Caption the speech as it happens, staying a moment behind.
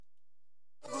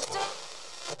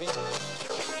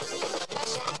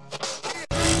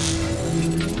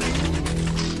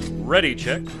Ready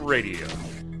Check Radio.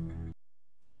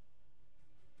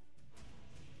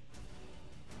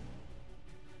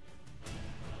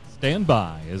 Stand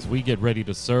by as we get ready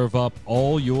to serve up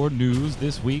all your news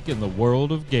this week in the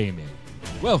world of gaming.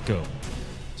 Welcome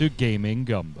to Gaming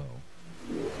Gumbo.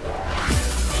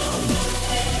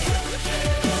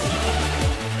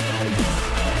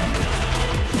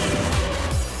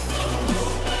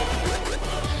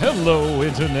 Hello,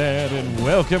 Internet, and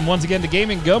welcome once again to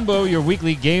Gaming Gumbo, your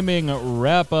weekly gaming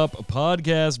wrap-up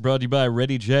podcast brought to you by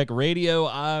Ready Check Radio.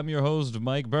 I'm your host,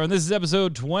 Mike Byrne. This is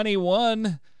episode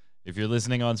 21. If you're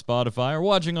listening on Spotify or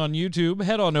watching on YouTube,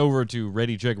 head on over to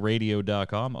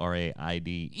ReadyCheckRadio.com,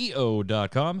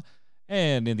 RAIDEO.com,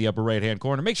 and in the upper right-hand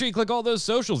corner, make sure you click all those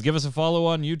socials. Give us a follow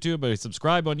on YouTube,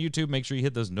 subscribe on YouTube, make sure you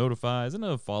hit those notifies, and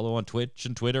a follow on Twitch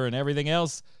and Twitter and everything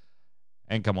else.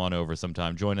 And come on over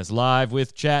sometime. Join us live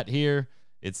with chat here.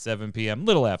 It's 7 p.m.,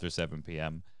 little after 7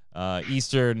 p.m.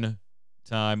 Eastern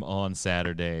time on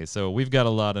Saturday. So we've got a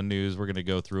lot of news. We're going to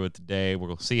go through it today.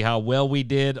 We'll see how well we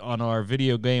did on our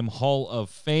Video Game Hall of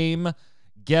Fame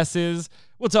guesses.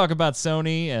 We'll talk about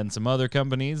Sony and some other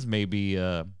companies, maybe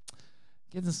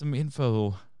getting some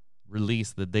info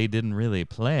released that they didn't really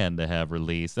plan to have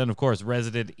released. And, of course,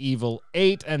 Resident Evil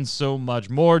 8 and so much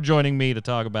more. Joining me to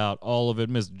talk about all of it,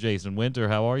 Mr. Jason Winter.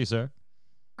 How are you, sir?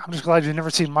 I'm just glad you've never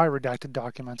seen my redacted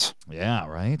documents. Yeah,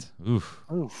 right? Oof.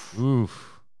 Oof.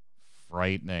 Oof.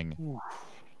 Frightening. Oof.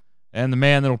 And the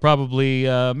man that'll probably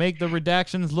make the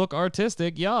redactions look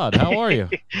artistic, Yod. How are you?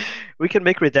 We can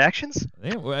make redactions?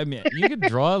 Yeah, well, I mean, you could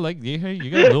draw, like, you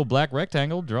got a little black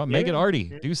rectangle. Make it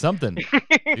arty. Do something.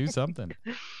 Do something.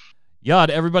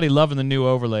 Yod, everybody loving the new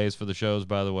overlays for the shows,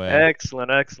 by the way. Excellent.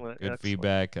 Good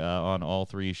feedback on all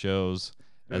three shows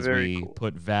as Very we cool.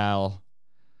 put Val,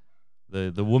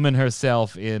 the woman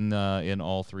herself, in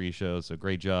all three shows. So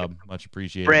great job. Much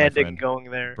appreciated, my Branding friend.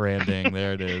 going there. Branding,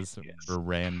 there it is. Yes.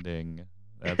 Branding.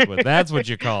 That's what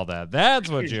you call that. That's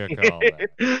what you call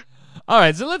that. All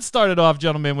right, so let's start it off,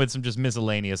 gentlemen, with some just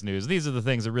miscellaneous news. These are the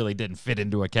things that really didn't fit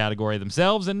into a category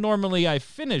themselves, and normally I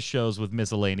finish shows with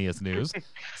miscellaneous news.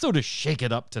 So to shake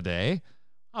it up today,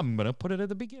 I'm going to put it at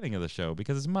the beginning of the show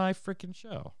because it's my freaking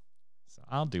show. So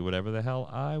I'll do whatever the hell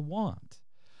I want.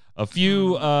 A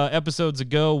few episodes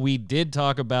ago, we did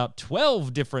talk about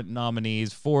 12 different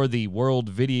nominees for the World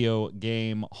Video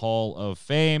Game Hall of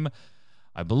Fame.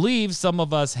 I believe some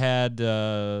of us had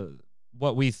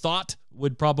what we thought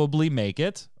would probably make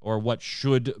it, or what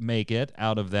should make it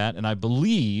out of that. And I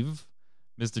believe,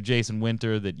 Mr. Jason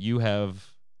Winter, that you have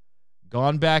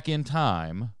gone back in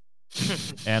time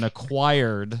and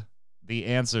acquired the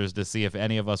answers to see if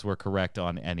any of us were correct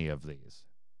on any of these.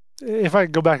 If I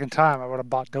could go back in time, I would have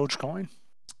bought Dogecoin.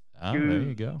 Oh, there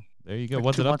you go. There you go. Like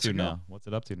What's 2 it up months to ago. now? What's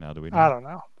it up to now? Do we know? I don't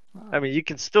know. I mean, you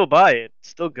can still buy it. It's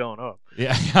still going up.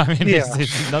 Yeah, I mean, Yeah.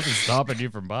 It's nothing stopping you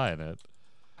from buying it.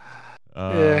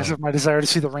 Yeah, except my desire to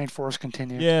see the rainforest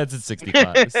continue. Yeah, it's at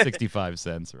 65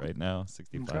 cents right now.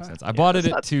 65 Okay. cents. I bought it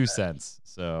that's at not 2 bad. cents.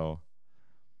 So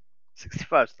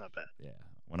 65's not bad. yeah,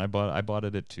 when I bought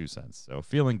it at 2 cents. So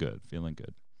feeling good.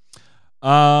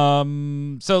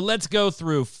 So let's go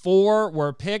through. 4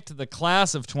 were picked. The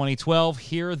class of 2012.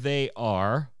 Here they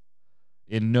are,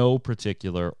 in no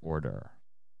particular order.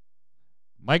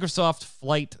 Microsoft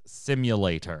Flight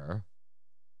Simulator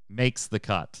makes the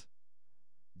cut.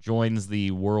 Joins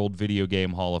the World Video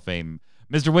Game Hall of Fame.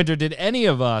 Mr. Winter, did any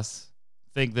of us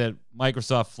think that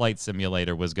Microsoft Flight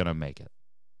Simulator was going to make it?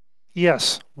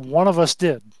 Yes, one of us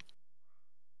did.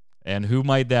 And who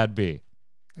might that be?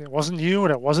 It wasn't you,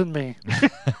 and it wasn't me.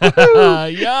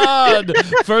 Yod!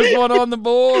 First one on the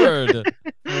board.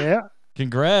 Yeah.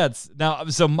 Congrats. Now,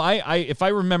 so if I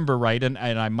remember right, and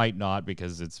I might not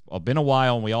because it's been a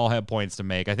while and we all have points to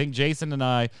make, I think Jason and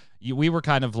I, we were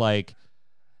kind of like,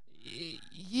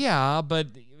 yeah, but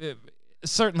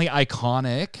certainly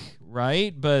iconic,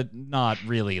 right? But not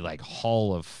really like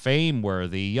Hall of Fame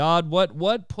worthy. Yod,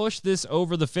 what pushed this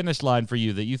over the finish line for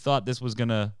you that you thought this was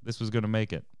gonna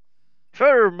make it? If I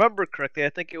remember correctly, I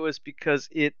think it was because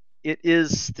it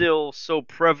is still so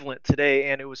prevalent today,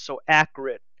 and it was so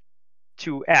accurate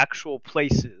to actual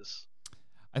places.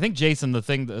 I think, Jason, the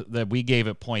thing that we gave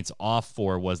it points off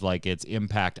for was like its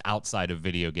impact outside of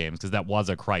video games, because that was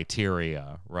a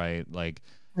criteria, right? Like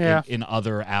Yeah. in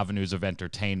other avenues of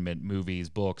entertainment, movies,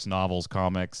 books, novels,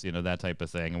 comics, that type of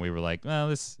thing. And we were like, well,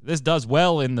 this does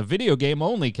well in the video game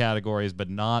only categories, but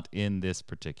not in this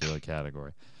particular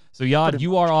category. So, Yod,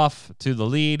 you are off to the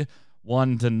lead.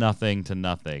 1-0 to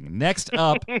nothing. Next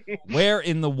up, where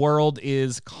in the world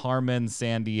is Carmen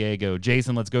Sandiego?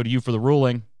 Jason, let's go to you for the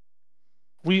ruling.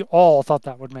 We all thought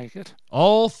that would make it.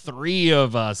 All three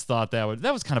of us thought that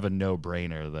was kind of a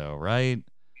no-brainer, though, right?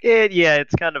 Yeah,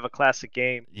 it's kind of a classic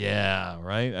game. Yeah,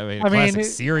 right. I mean, I mean, classic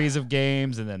series of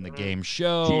games, and then the game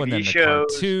show, TV and then the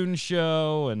shows. cartoon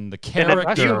show, and the I'm actually a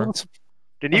character. little,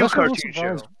 The I'm new actually a little cartoon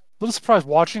show. little surprised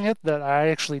watching it that I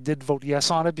actually did vote yes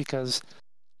on it because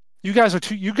you guys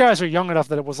are young enough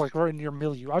that it was like right in your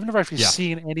milieu. I've never actually Yeah.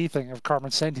 seen anything of Carmen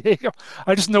Sandiego.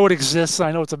 I just know it exists.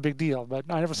 I know it's a big deal, but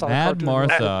I never saw the Mad cartoon.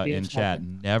 Martha Games in chat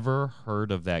nothing. never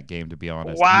heard of that game, to be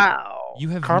honest. Wow. You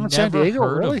have Carmen never Sandiego,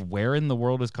 heard really? of Where in the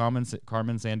World is Carmen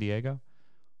Sandiego?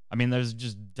 I mean, there's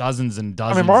just dozens and I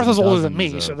dozens. mean, Martha's and older than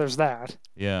dozens me, of- so there's that.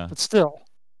 Yeah, But still,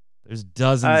 there's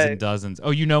dozens and dozens.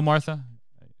 Oh, you know Martha?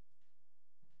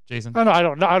 Jason? I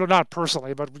don't know. I don't not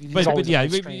personally, but he's But always yeah, on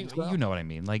the you streams, so. know what I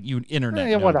mean. Like, you internet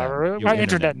Yeah, know whatever. them. You My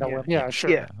internet know yeah, him. Yeah, sure.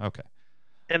 yeah. Okay.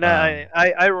 And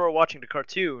I were watching the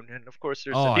cartoon, and of course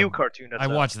there's the new cartoon. That's I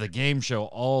out. watch the game show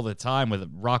all the time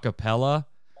with Rockapella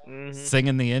Mhm.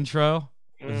 singing the intro.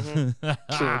 Mhm.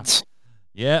 Kids.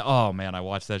 Yeah. Oh man, I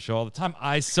watch that show all the time.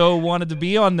 I so wanted to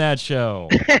be on that show.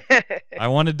 I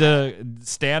wanted to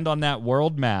stand on that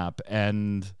world map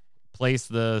and place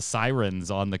the sirens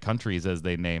on the countries as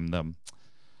they name them.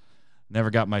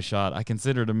 Never got my shot. I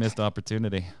consider it a missed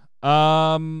opportunity.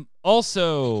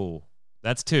 Also,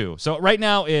 that's 2. So right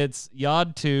now it's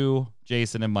Yod 2,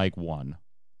 Jason and Mike 1.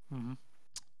 Mhm.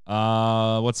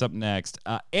 What's up next?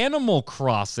 Animal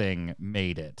Crossing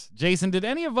made it. Jason, did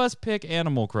any of us pick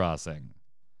Animal Crossing?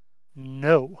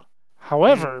 No.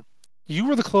 However, you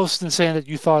were the closest in saying that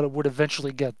you thought it would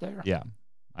eventually get there. Yeah.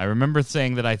 I remember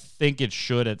saying that I think it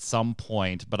should at some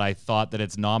point, but I thought that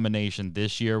its nomination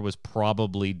this year was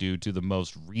probably due to the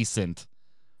most recent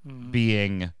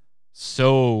being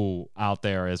so out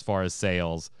there as far as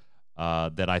sales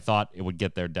that I thought it would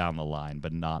get there down the line,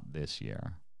 but not this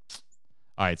year.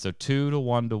 All right, so 2 to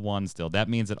 1 to 1 still. That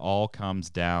means it all comes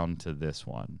down to this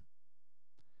one.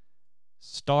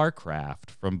 StarCraft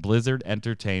from Blizzard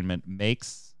Entertainment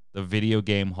makes the Video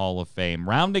Game Hall of Fame.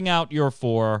 Rounding out your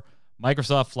 4,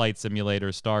 Microsoft Flight Simulator,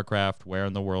 StarCraft, Where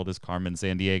in the World is Carmen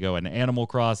Sandiego, and Animal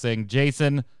Crossing.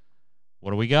 Jason,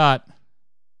 what do we got?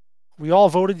 We all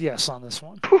voted yes on this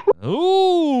one.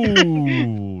 Ooh,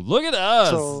 look at us.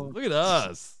 So- Look at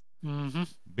us. Mm-hmm.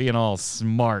 Being all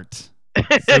smart.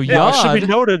 So Yeah, it should be Yod.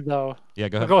 noted, though. Yeah,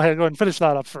 go ahead. Go ahead and finish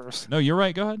that up first. No, you're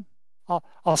right. Go ahead.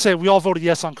 I'll say we all voted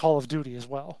yes on Call of Duty as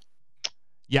well.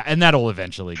 Yeah, and that'll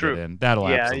eventually True. get in. That'll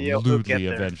Yeah, we'll absolutely get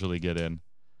there. eventually get in.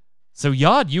 So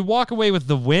Yod, you walk away with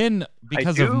the win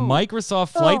because of do. Microsoft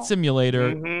Flight Oh.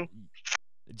 Simulator. Mhm.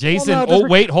 Jason, Well, no, oh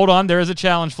wait, hold on. There is a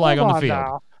challenge flag Hold on the field.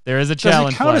 now. There is a Does it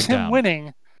challenge count flag as him down.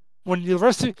 winning when the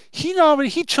rest of he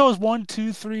chose 1,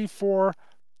 2, 3, 4,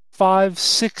 5,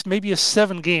 6, maybe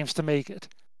 7 games to make it.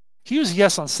 He was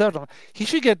yes on 7 of them. He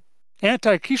should get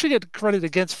credit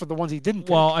against for the ones he didn't pick.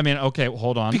 Well, I mean, okay,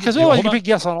 hold on. because Yeah, otherwise hold you on. pick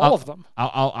yes on all of them.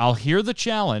 I'll hear the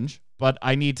challenge, but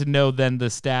I need to know then the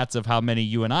stats of how many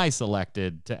you and I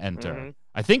selected to enter. Mhm.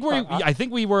 I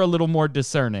think we were a little more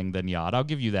discerning than Yod. I'll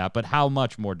give you that, but how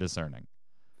much more discerning?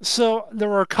 So there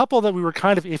were a couple that we were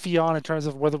kind of iffy on in terms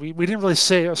of whether we didn't really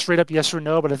say a straight up yes or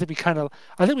no, but I think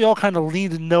we all kind of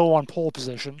leaned no on pole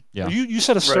position. Yeah. You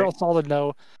said a Right. solid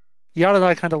no. Yad and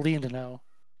I kind of leaned no.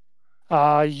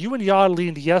 You and Yad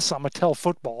leaned yes on Mattel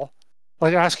football,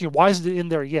 like asking why is it in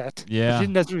there yet? Yeah. You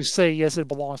didn't necessarily say yes, it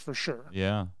belongs for sure.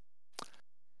 Yeah.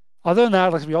 Other than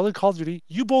that, like we all did Call of Duty.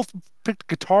 You both picked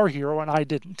Guitar Hero and I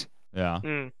didn't, Yeah.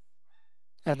 Mm.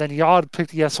 and then Yad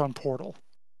picked yes on Portal.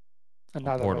 And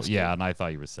neither of Portal. us Yeah, did. and I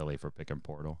thought you were silly for picking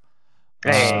Portal.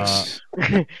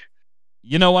 Hey.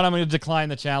 You know what? I'm going to decline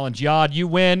the challenge. Yod, you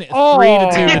win 3 Oh.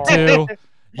 to 2 to 2. Well,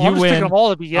 You I'm just picking win. them all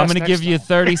to be yes I'm going to next give you time.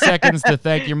 30 seconds to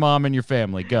thank your mom and your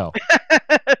family. Go.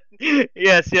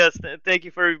 Yes. Thank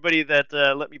you for everybody that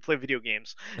let me play video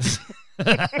games.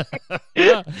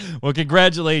 Yeah. Well,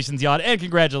 congratulations, Yod, and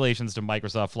congratulations to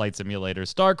Microsoft Flight Simulator,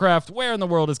 StarCraft, Where in the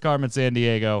World is Carmen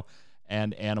Sandiego,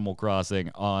 and Animal Crossing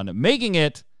on making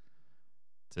it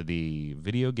to the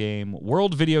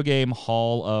World Video Game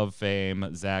Hall of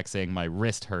Fame. Zach saying my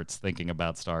wrist hurts thinking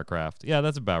about StarCraft. Yeah,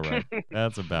 that's about right.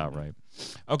 That's about right.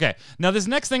 Okay, now this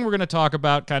next thing we're going to talk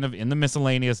about, kind of in the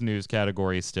miscellaneous news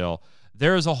category still,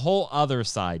 there is a whole other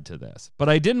side to this, but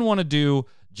I didn't want to do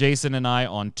Jason and I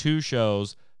on 2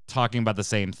 shows talking about the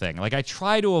same thing. Like, I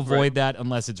try to avoid that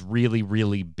unless it's really,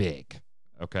 really big.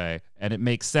 Okay, and it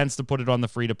makes sense to put it on the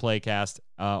free-to-play cast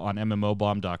on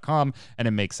mmobomb.com, and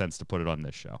it makes sense to put it on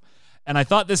this show. And I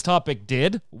thought this topic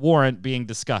did warrant being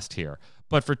discussed here,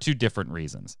 but for 2 different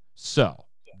reasons. So,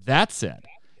 that said,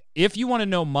 if you want to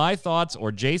know my thoughts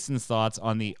or Jason's thoughts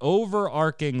on the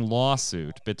overarching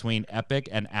lawsuit between Epic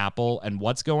and Apple and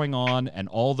what's going on and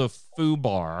all the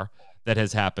foobar that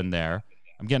has happened there,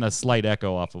 I'm getting a slight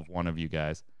echo off of one of you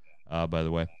guys, by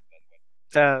the way.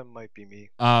 That might be me.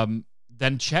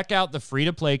 Then check out the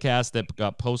free-to-play cast that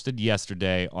got posted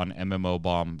yesterday on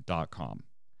mmobomb.com.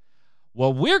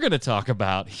 What we're going to talk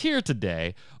about here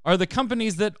today are the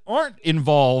companies that aren't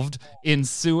involved in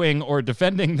suing or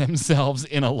defending themselves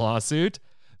in a lawsuit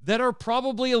that are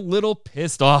probably a little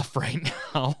pissed off right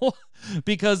now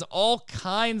because all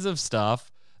kinds of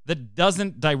stuff that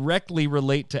doesn't directly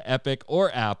relate to Epic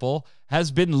or Apple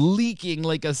has been leaking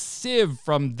like a sieve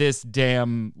from this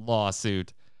damn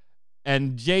lawsuit.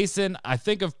 And Jason, I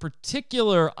think of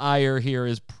particular ire here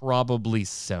is probably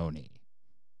Sony.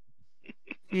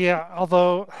 Yeah,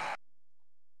 although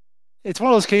it's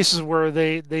one of those cases where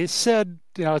they said,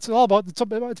 it's about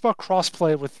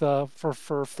crossplay with for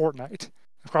Fortnite,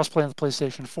 crossplay on the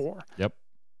PlayStation 4. Yep.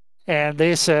 And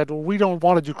they said, well, we don't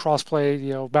want to do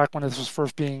crossplay, back when this was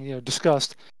first being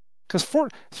discussed, because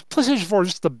PlayStation 4 is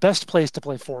just the best place to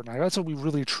play Fortnite. That's what we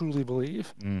really truly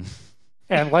believe. Mm.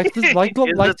 And like the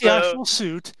actual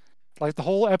suit, like the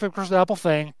whole Epic versus Apple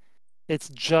thing, it's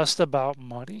just about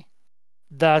money.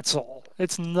 That's all.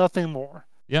 It's nothing more.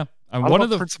 Yeah. One of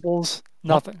the principles,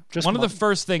 nothing. Just one money. of the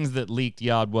first things that leaked,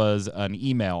 Yad, was an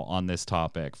email on this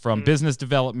topic from business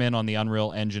development on the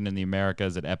Unreal Engine in the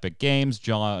Americas at Epic Games,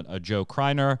 Joe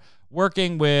Kreiner,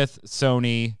 working with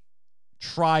Sony,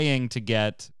 trying to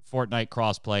get Fortnite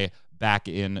crossplay back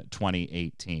in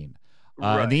 2018.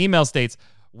 And the email states,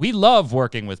 "We love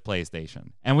working with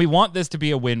PlayStation, and we want this to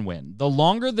be a win-win. The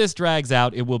longer this drags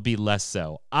out, it will be less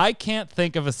so. I can't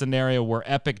think of a scenario where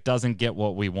Epic doesn't get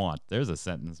what we want." There's a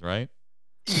sentence, right?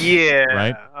 Yeah.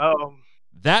 Right?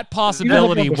 That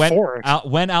possibility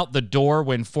went out the door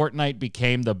when Fortnite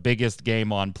became the biggest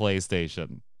game on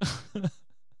PlayStation.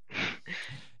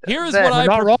 Here's what I...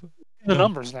 not wrong in the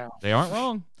numbers now. They aren't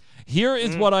wrong. Here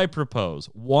is what I propose.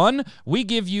 1, we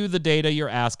give you the data you're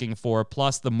asking for,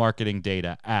 plus the marketing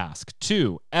data ask.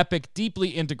 2, Epic deeply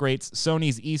integrates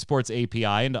Sony's esports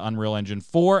API into Unreal Engine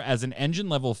 4 as an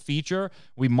engine-level feature.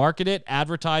 We market it,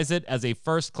 advertise it as a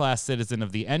first-class citizen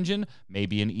of the engine,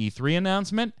 maybe an E3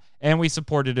 announcement, and we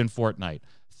support it in Fortnite.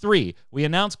 3, we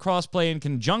announce crossplay in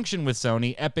conjunction with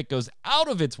Sony. Epic goes out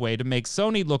of its way to make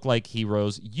Sony look like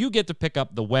heroes. You get to pick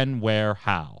up the when, where,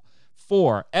 how.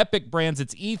 4, Epic brands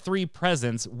its E3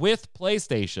 presence with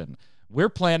PlayStation. We're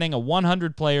planning a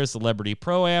 100-player celebrity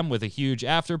pro-am with a huge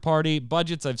after-party.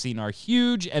 Budgets I've seen are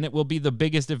huge, and it will be the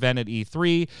biggest event at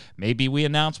E3. Maybe we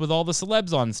announce with all the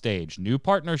celebs on stage. New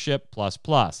partnership,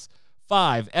 plus.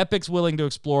 5, Epic's willing to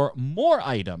explore more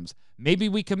items. Maybe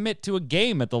we commit to a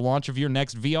game at the launch of your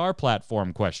next VR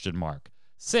platform, ?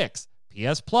 6,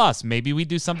 PS Plus. Maybe we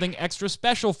do something extra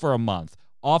special for a month.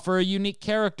 Offer a unique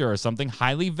character or something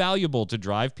highly valuable to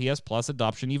drive PS Plus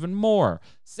adoption even more.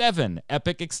 7,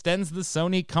 Epic extends the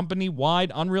Sony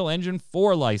company-wide Unreal Engine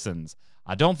 4 license.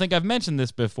 I don't think I've mentioned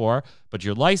this before, but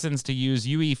your license to use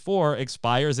UE4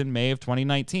 expires in May of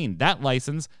 2019. That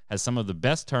license has some of the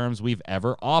best terms we've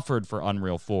ever offered for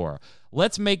Unreal 4.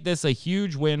 Let's make this a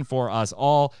huge win for us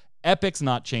all. Epic's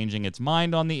not changing its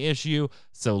mind on the issue,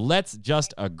 so let's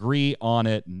just agree on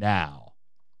it now.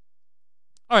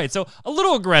 All right, so a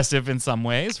little aggressive in some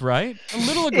ways, right? A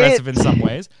little aggressive in some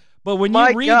ways. But when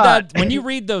you read when you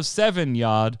read those 7,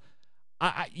 Yad,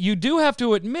 you do have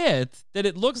to admit that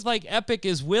it looks like Epic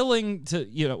is willing to,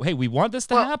 hey, we want this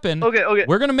to happen. Okay.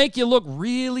 We're going to make you look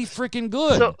really freaking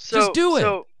good. Just do it.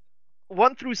 So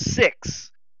 1 through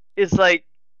 6 is like,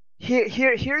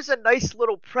 here's a nice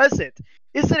little present.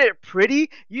 Isn't it pretty?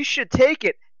 You should take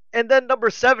it. And then number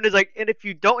 7 is like, and if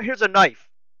you don't, here's a knife.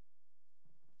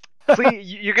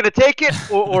 Please, you're going to take it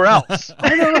or else. I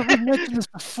don't know if we've mentioned this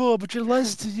before, but your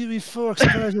license to UE4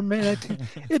 expires in May 19.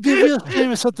 It'd be a real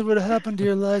shame if something would have happened to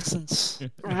your license.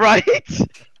 Right?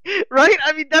 Right?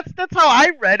 I mean, that's how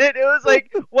I read it. It was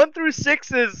like 1 through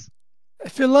 6 is,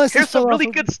 if your license here's some really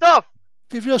good stuff.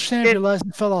 It'd be a real shame if your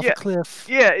license fell off a cliff.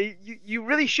 Yeah, you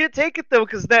really should take it, though,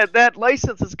 because that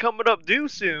license is coming up due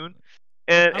soon.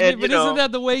 But isn't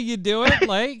that the way you do it?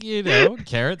 Like,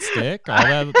 carrot stick, all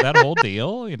that whole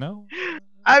deal,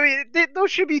 I mean, those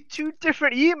should be 2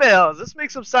 different emails. This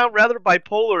makes them sound rather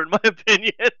bipolar, in my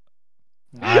opinion.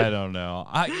 I don't know.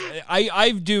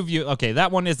 I do view, okay,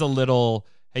 that one is a little,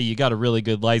 hey, you got a really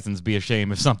good license, be a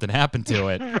shame if something happened to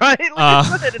it. Right?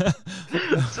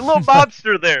 It's a little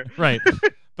mobster there. Right.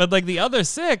 But, like, the other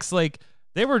 6, like,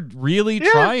 They were really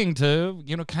trying to,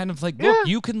 kind of like, look,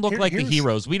 you can look like the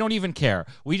heroes. We don't even care.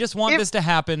 We just want this to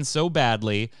happen so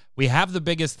badly. We have the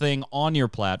biggest thing on your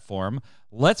platform.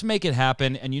 Let's make it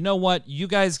happen. And you know what? You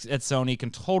guys at Sony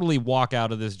can totally walk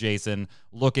out of this, Jason,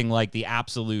 looking like the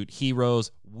absolute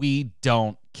heroes. We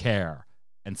don't care.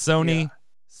 And Sony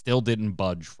still didn't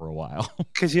budge for a while.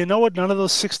 Because you know what none of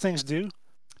those 6 things do?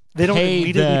 They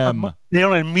don't them. They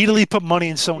don't immediately put money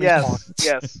in Sony's pockets.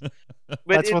 Yes.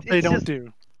 That's what they don't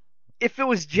do. If it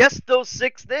was just those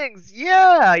 6 things,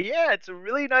 it's a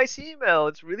really nice email.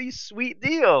 It's a really sweet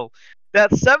deal.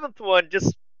 That 7th one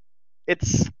it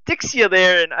sticks you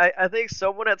there, and I think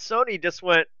someone at Sony just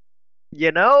went,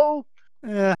 we're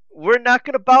not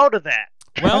going to bow to that.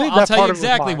 Well, I'll tell you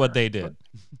exactly what they did.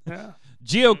 Yeah.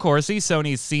 Gio Corsi,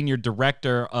 Sony's senior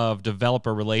director of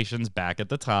developer relations back at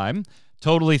the time,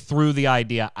 totally threw the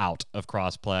idea out of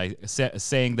crossplay,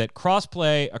 saying that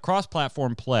a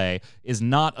cross-platform play is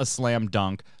not a slam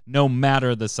dunk, no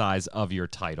matter the size of your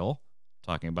title.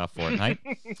 Talking about Fortnite.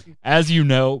 As you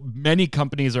know, many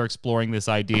companies are exploring this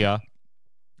idea,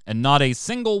 and not a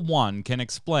single one can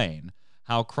explain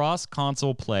how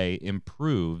cross-console play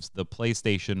improves the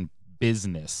PlayStation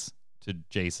business, to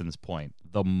Jason's point,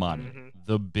 the money,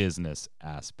 the business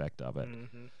aspect of it.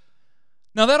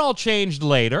 Now, that all changed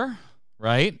later.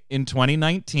 Right? In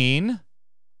 2019,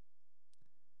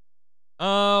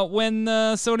 when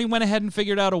Sony went ahead and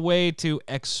figured out a way to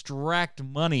extract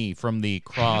money from the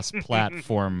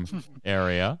cross-platform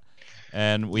area.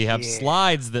 And we have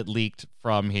slides that leaked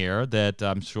from here that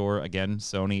I'm sure, again,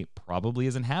 Sony probably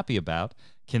isn't happy about,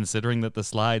 considering that the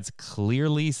slides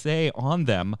clearly say on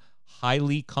them,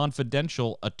 highly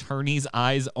confidential, attorney's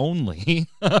eyes only.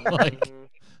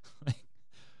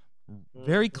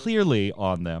 Very clearly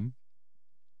on them.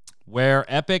 Where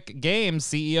Epic Games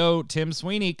CEO Tim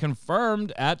Sweeney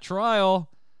confirmed at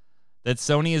trial that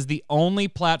Sony is the only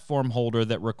platform holder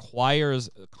that requires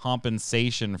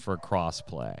compensation for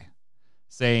crossplay,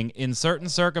 saying in certain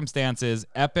circumstances,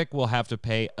 Epic will have to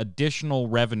pay additional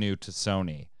revenue to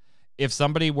Sony. If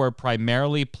somebody were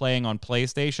primarily playing on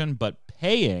PlayStation but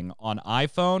paying on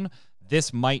iPhone,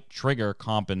 this might trigger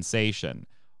compensation.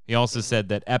 He also said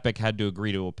that Epic had to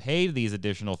agree to pay these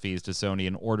additional fees to Sony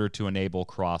in order to enable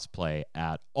crossplay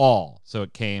at all. So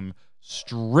it came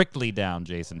strictly down,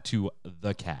 Jason, to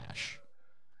the cash.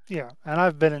 Yeah, and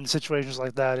I've been in situations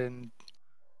like that in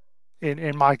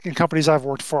companies I've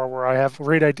worked for where I have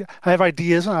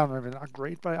ideas. Maybe not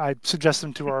great, but I suggest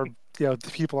them to our the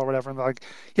people or whatever, and they're like,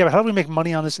 yeah, but how do we make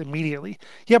money on this immediately?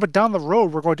 Yeah, but down the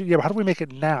road we're going to. Yeah, but how do we make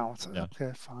it now? It's like,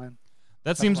 okay, fine.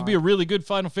 That seems to be a really good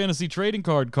Final Fantasy trading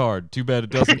card. Too bad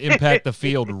it doesn't impact the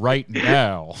field right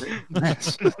now.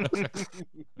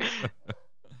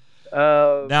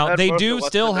 Now, they do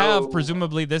still have,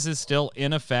 presumably, this is still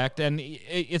in effect, and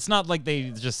it's not like they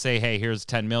just say, hey, here's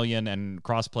 10 million and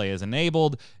crossplay is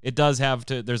enabled. It does have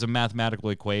to, there's a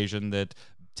mathematical equation that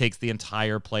takes the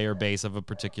entire player base of a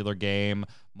particular game,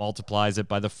 multiplies it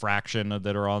by the fraction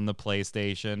that are on the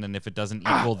PlayStation, and if it doesn't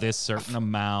equal this certain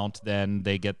amount, then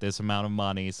they get this amount of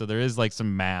money. So there is like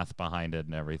some math behind it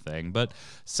and everything. But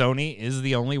Sony is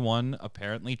the only one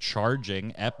apparently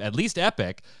charging, at least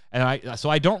Epic, and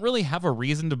I don't really have a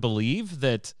reason to believe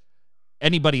that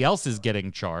anybody else is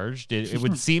getting charged. It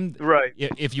would seem right.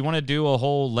 If you want to do a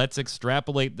whole let's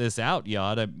extrapolate this out,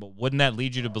 wouldn't that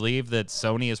lead you to believe that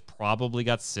Sony has probably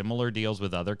got similar deals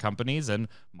with other companies and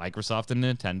Microsoft and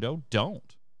Nintendo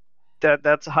don't?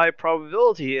 That's a high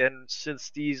probability, and since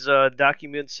these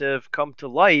documents have come to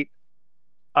light,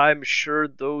 I'm sure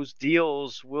those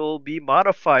deals will be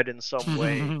modified in some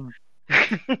way.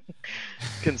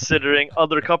 Considering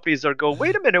other companies are going,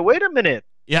 wait a minute.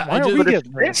 Yeah,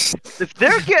 if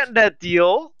they're getting that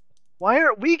deal, why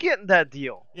aren't we getting that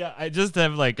deal? Yeah, I just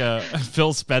have like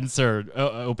Phil Spencer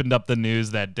opened up the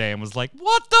news that day and was like,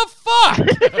 "What the fuck?"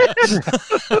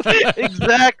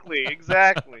 Exactly.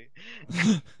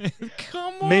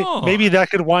 Come on. Maybe that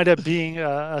could wind up being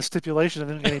a stipulation of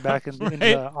them getting back in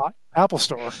the Apple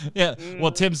Store. Yeah.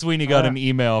 Well, Tim Sweeney got an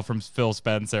email from Phil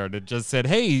Spencer, and it just said,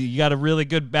 "Hey, you got a really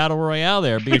good battle royale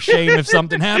there. It'd be a shame if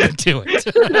something happened to it."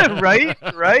 Right.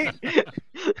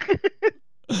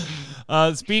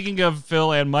 Speaking of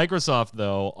Phil and Microsoft,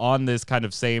 though, on this kind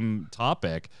of same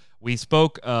topic, we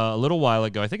spoke a little while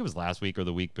ago, I think it was last week or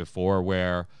the week before,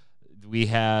 where we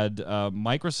had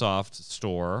Microsoft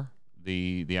Store,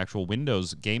 the actual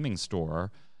Windows gaming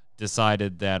store,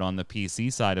 decided that on the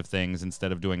PC side of things,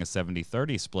 instead of doing a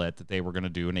 70-30 split, that they were going to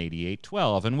do an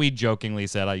 88-12. And we jokingly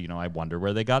said, I wonder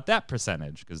where they got that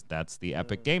percentage, because that's the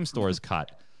Epic Game Store's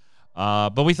cut.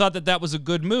 But we thought that was a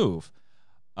good move.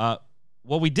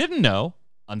 What we didn't know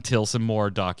until some more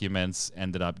documents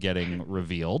ended up getting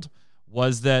revealed,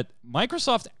 was that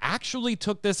Microsoft actually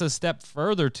took this a step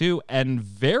further too, and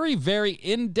very, very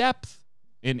in-depth,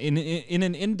 in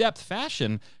an in-depth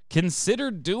fashion,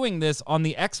 considered doing this on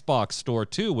the Xbox store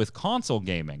too with console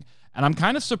gaming. And I'm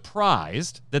kind of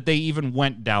surprised that they even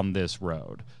went down this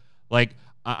road. Like,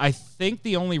 I think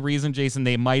the only reason, Jason,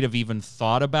 they might have even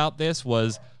thought about this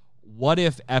was, what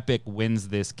if Epic wins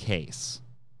this case?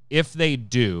 If they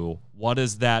do,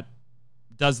 does that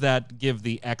give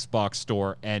the Xbox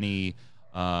store any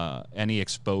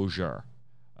exposure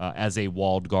as a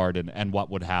walled garden, and what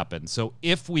would happen? So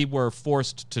if we were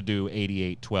forced to do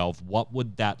 8812, what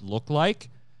would that look like?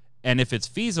 And if it's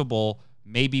feasible,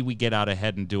 maybe we get out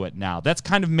ahead and do it now. That's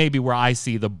kind of maybe where I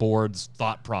see the board's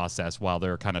thought process while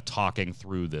they're kind of talking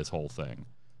through this whole thing.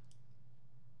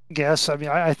 Yes, I mean,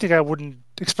 I think I wouldn't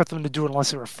expect them to do it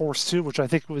unless they were forced to, which I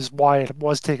think was why it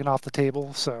was taken off the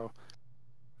table. So,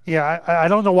 yeah, I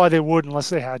don't know why they would unless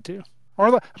they had to.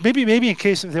 Or maybe in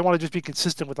case if they want to just be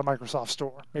consistent with the Microsoft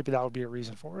Store. Maybe that would be a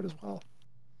reason for it as well.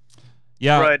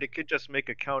 Yeah. Right, it could just make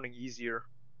accounting easier.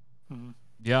 Mm-hmm.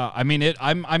 Yeah, I mean,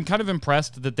 I'm kind of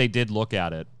impressed that they did look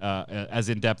at it as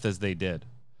in depth as they did,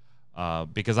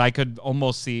 because I could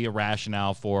almost see a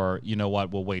rationale for, you know what,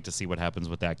 we'll wait to see what happens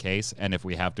with that case, and if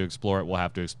we have to explore it, we'll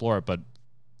have to explore it. But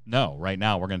no, right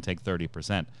now we're going to take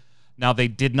 30%. Now, they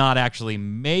did not actually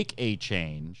make a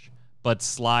change, but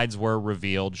slides were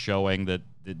revealed showing that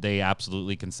they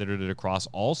absolutely considered it across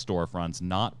all storefronts,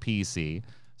 not PC.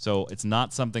 So it's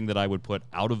not something that I would put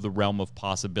out of the realm of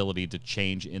possibility to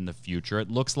change in the future.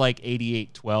 It looks like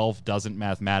 8812 doesn't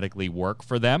mathematically work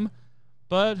for them,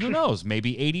 but who knows?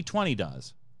 Maybe 8020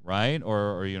 does, right?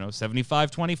 Or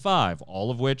 7525, all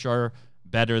of which are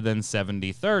better than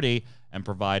 7030 and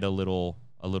provide a little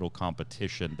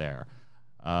competition there.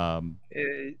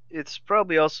 It's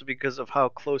probably also because of how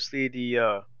closely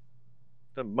the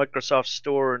Microsoft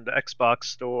Store and the Xbox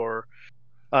Store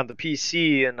on the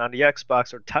PC and on the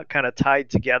Xbox are kind of tied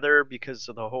together because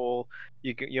of the whole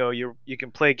you can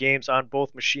play games on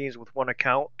both machines with one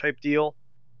account type deal.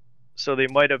 So they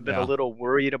might have been a little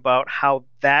worried about how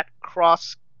that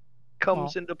cross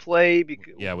comes into play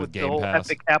with the Game whole Pass.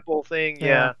 Epic Apple thing.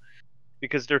 Yeah,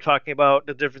 because they're talking about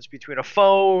the difference between a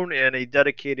phone and a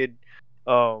dedicated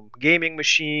gaming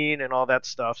machine and all that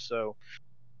stuff. So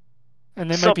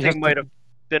and something might have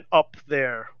been up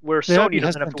there where Sony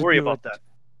doesn't have to worry about that.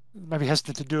 Maybe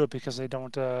hesitant to do it because they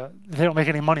don't make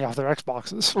any money off their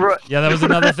Xboxes. Right. Yeah, that was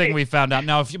another thing we found out.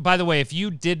 Now, by the way, if you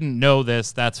didn't know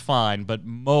this, that's fine. But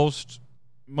most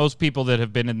people that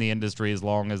have been in the industry as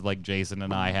long as like Jason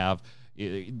and I have,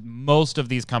 most of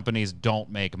these companies don't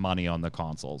make money on the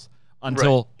consoles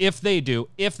until if they do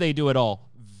at all,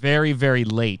 very, very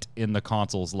late in the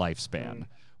console's lifespan,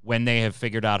 when they have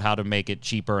figured out how to make it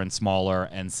cheaper and smaller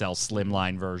and sell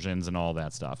slimline versions and all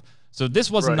that stuff. So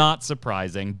this was not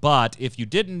surprising, but if you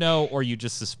didn't know or you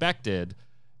just suspected,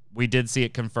 we did see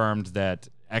it confirmed that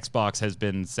Xbox has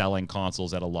been selling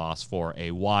consoles at a loss for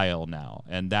a while now,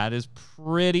 and that is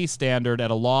pretty standard,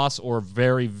 at a loss or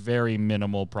very, very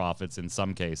minimal profits in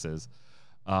some cases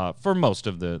for most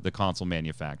of the console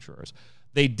manufacturers.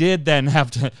 They did then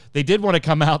they did want to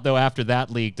come out, though, after that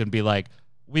leaked and be like,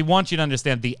 we want you to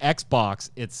understand the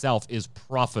Xbox itself is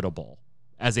profitable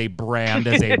as a brand,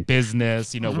 as a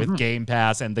business, with Game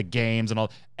Pass and the games and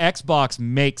all. Xbox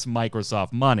makes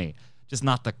Microsoft money, just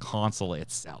not the console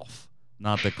itself.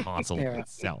 Not the console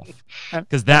itself.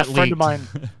 Because that leaked. Friend of mine,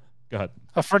 Go ahead.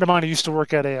 A friend of mine who used to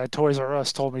work at a Toys R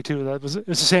Us told me, too, that it was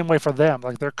the same way for them.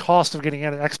 Like, their cost of getting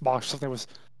in an Xbox or something was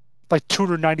like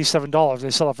 $297. They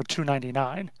sell it for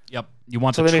 $299. Yep. You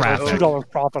want so the they traffic. make like $2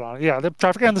 profit on it. Yeah, the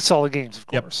traffic and the sell the games, of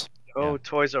course. Oh,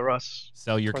 Toys R Us.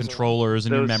 Sell your controllers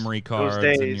and your memory cards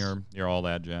and your all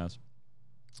that jazz.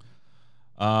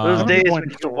 Those days when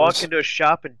you can walk into a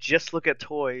shop and just look at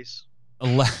toys.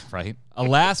 Right. A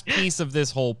last piece of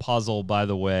this whole puzzle, by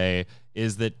the way,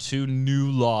 is that 2 new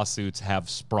lawsuits have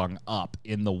sprung up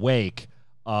in the wake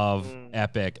of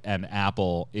Epic and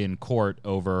Apple in court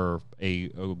over a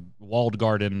walled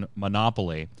garden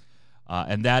monopoly.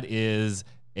 And that is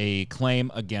a claim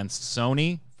against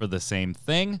Sony for the same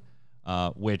thing,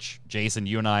 which, Jason,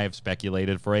 you and I have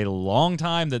speculated for a long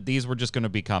time that these were just going to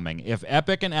be coming. If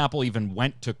Epic and Apple even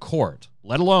went to court,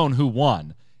 let alone who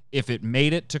won, if it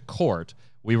made it to court,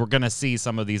 we were going to see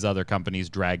some of these other companies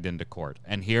dragged into court.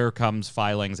 And here comes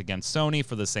filings against Sony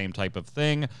for the same type of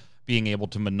thing, being able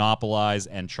to monopolize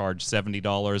and charge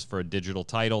 $70 for a digital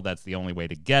title. That's the only way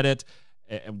to get it,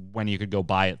 when you could go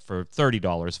buy it for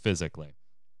 $30 physically.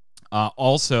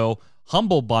 Also,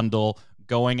 Humble Bundle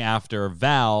going after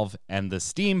Valve and the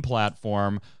Steam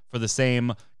platform for the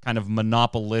same kind of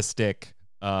monopolistic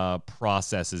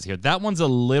processes here. That one's a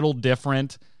little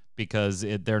different because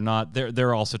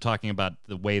they're also talking about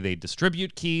the way they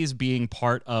distribute keys being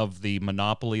part of the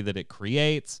monopoly that it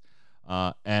creates.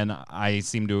 And I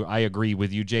agree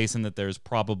with you, Jason, that there's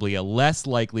probably a less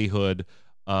likelihood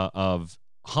of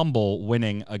Humble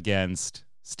winning against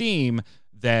Steam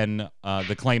than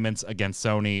the claimants against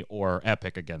Sony or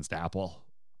Epic against Apple.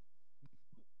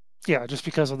 Yeah, just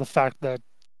because of the fact that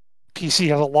PC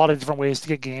has a lot of different ways to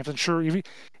get games. And sure,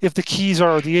 if the keys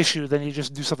are the issue, then you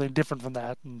just do something different from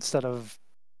that instead of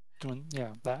doing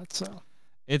that. So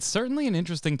it's certainly an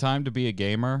interesting time to be a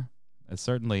gamer. It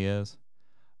certainly is.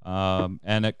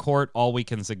 And at court, all we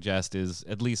can suggest is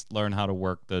at least learn how to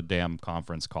work the damn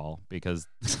conference call because.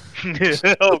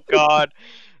 Oh God,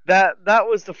 that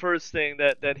was the first thing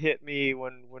that hit me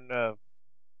when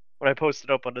I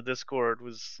posted up on the Discord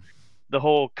was the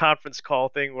whole conference call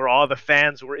thing where all the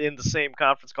fans were in the same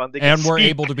conference call and we're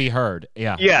able to be heard.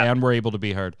 Yeah, and we're able to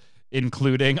be heard,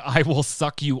 including I will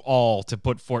suck you all to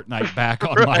put Fortnite back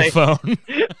on my phone.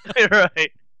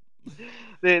 Right.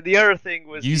 The other thing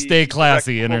was you stay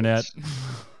classy, internet.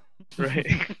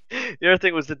 Right. The other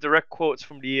thing was the direct quotes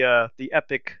from the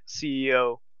Epic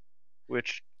CEO,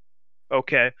 which,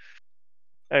 okay,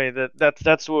 I mean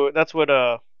that's what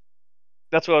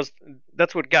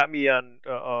got me on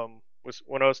was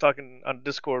when I was talking on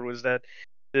Discord was that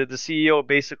the CEO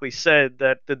basically said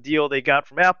that the deal they got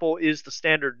from Apple is the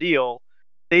standard deal.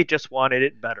 They just wanted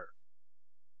it better.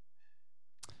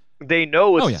 They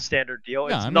know it's a standard deal.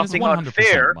 Yeah, it's nothing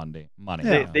unfair. Money.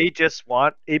 They just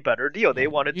want a better deal. They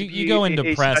want it to be you go into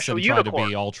a press special and unicorn. try to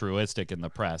be altruistic in the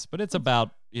press, but it's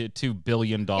about $2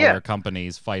 billion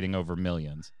companies fighting over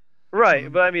millions.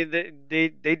 Right, but I mean,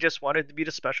 they just wanted to be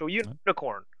the special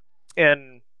unicorn,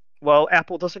 and well,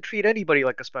 Apple doesn't treat anybody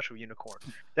like a special unicorn.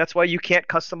 That's why you can't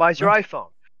customize your iPhone.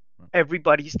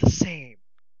 Everybody's the same.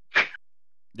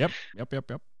 Yep.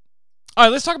 All right,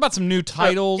 let's talk about some new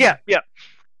titles. Yeah.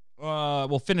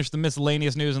 We'll finish the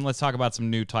miscellaneous news and let's talk about some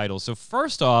new titles. So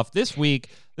first off, this week,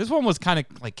 this one was kind of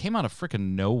like came out of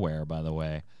freaking nowhere, by the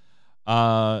way.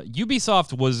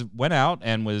 Ubisoft went out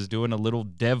and was doing a little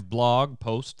dev blog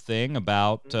post thing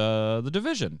about The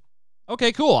Division.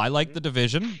 Okay, cool. I like The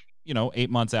Division, 8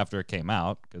 months after it came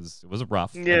out because it was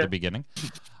rough at the beginning.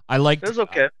 It was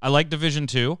okay. I liked Division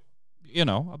 2,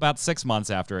 about 6 months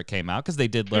after it came out because they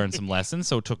did learn some lessons,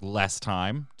 so it took less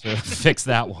time to fix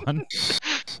that one.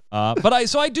 But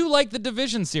I do like the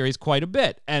Division series quite a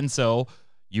bit, and so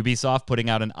Ubisoft putting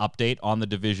out an update on the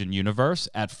Division universe.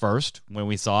 At first, when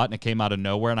we saw it and it came out of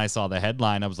nowhere, and I saw the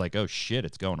headline, I was like, "Oh shit,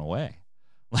 it's going away!"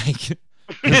 Like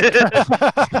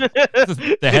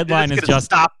the headline is just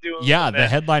the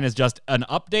headline is just an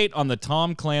update on the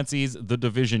Tom Clancy's The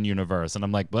Division universe, and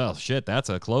I'm like, "Well, shit, that's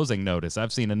a closing notice.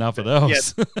 I've seen enough of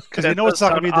those." Because it's not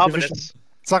going to be the Division.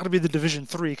 It's not going to be the Division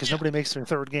 3 because nobody makes their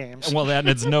third games. Well, then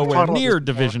it's nowhere near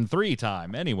Division 3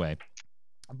 time anyway.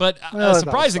 But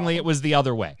surprisingly, it was the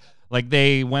other way. Like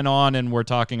they went on and were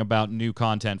talking about new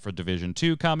content for Division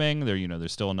 2 coming.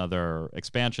 There's still another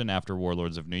expansion after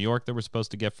Warlords of New York that we're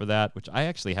supposed to get for that, which I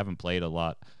actually haven't played a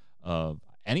lot of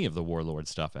any of the Warlord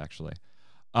stuff, actually.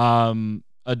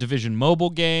 A Division mobile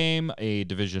game, a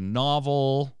Division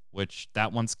novel, which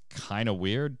that one's kind of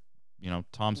weird.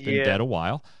 Tom's been dead a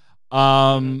while.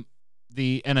 And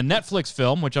a Netflix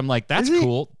film, which I'm like, that's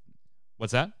cool.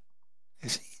 What's that?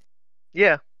 Is he?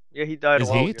 Yeah, he died. Is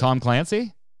he ago. Tom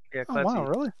Clancy? Yeah, Clancy. Oh wow,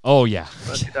 really? Oh yeah.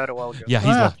 He died a while ago. Yeah,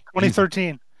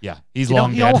 2013. He's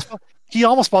long dead. He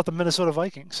almost bought the Minnesota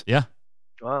Vikings. Yeah.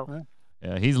 Wow.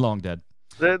 Yeah, he's long dead.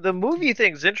 The movie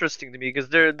thing's interesting to me because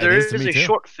there is a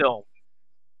short film.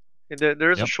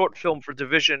 There is a short film for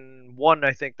Division 1,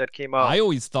 I think, that came out. I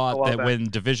always thought that when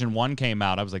Division 1 came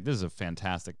out, I was like, this is a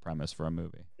fantastic premise for a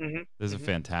movie. Mm-hmm. This is a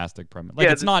fantastic premise. Like,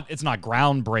 it's not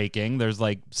groundbreaking. There's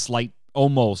like slight,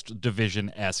 almost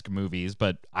Division-esque movies,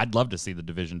 but I'd love to see The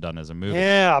Division done as a movie.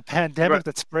 Yeah, a pandemic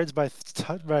that spreads by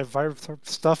virus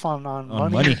stuff on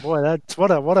money. Boy, that's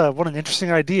what an interesting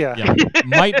idea. Yeah,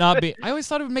 might not be. I always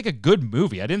thought it would make a good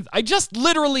movie. I just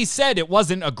literally said it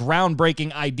wasn't a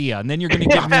groundbreaking idea, and then you're going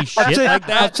to give me shit like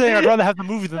that? I'm saying I'd rather have the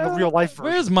movie than the real life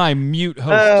version. Where's my mute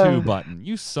host 2 button?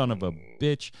 You son of a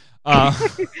bitch.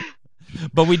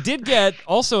 But we did get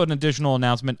also an additional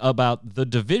announcement about The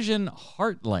Division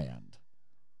Heartland,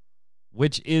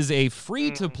 which is a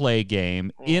free-to-play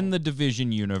game in the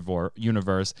Division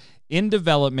universe in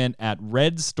development at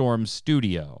Red Storm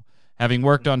Studio. Having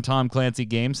worked on Tom Clancy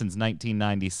games since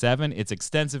 1997, its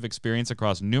extensive experience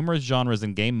across numerous genres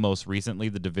in game, most recently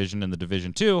The Division and The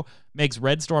Division 2, makes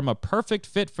Red Storm a perfect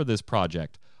fit for this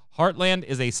project. Heartland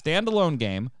is a standalone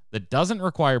game that doesn't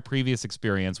require previous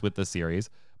experience with the series,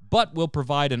 but will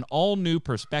provide an all-new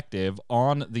perspective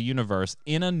on the universe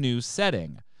in a new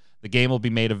setting. The game will be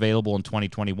made available in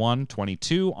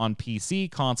 2021-22 on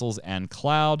PC, consoles, and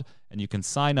cloud, and you can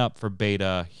sign up for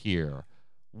beta here.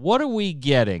 What are we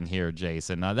getting here,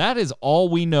 Jason? Now, that is all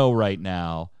we know right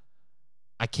now.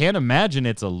 I can't imagine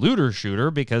it's a looter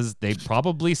shooter because they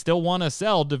probably still want to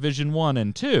sell Division 1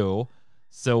 and 2.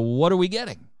 So what are we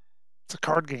getting? It's a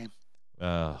card game.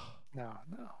 No.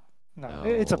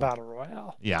 It's a battle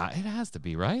royale. Yeah, it has to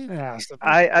be, right? It has to be.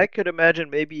 I could imagine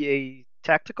maybe a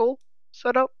tactical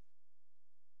setup.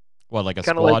 What, like a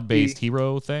Kinda like squad-based the-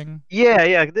 hero thing?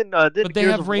 Yeah. Didn't But they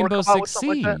Gears have of War Rainbow come out with Six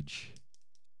something like that? Siege.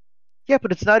 Yeah,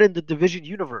 but it's not in the Division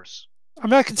universe. I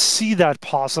mean, I can see that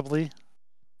possibly,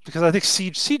 because I think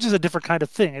Siege is a different kind of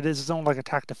thing. It is its own like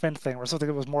attack defend thing, or something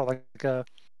that was more like a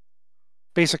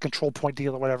basic control point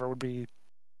deal or whatever would be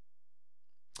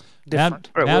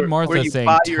different. Right, Mad where Martha you saying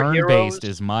buy your turn-based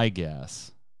heroes. is my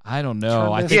guess. I don't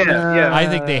know. I Turn-based, think Yeah. I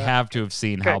think they have to have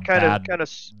seen how bad kind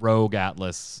of. Rogue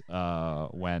Atlas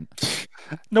went.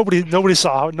 Nobody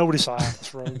saw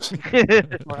Atlas Rogues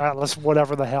or Atlas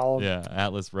whatever the hell. Yeah,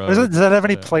 Atlas Rogue. Does that have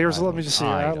any Uh, players? I Let me don't- just see.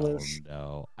 I Atlas. don't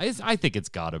know. I think it's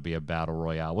got to be a battle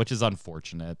royale, which is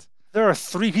unfortunate. There are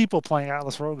 3 people playing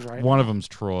Atlas Rogues right One now. of them's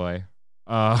Troy.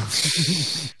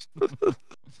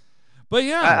 But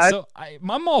yeah,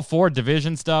 I'm all for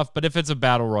Division stuff. But if it's a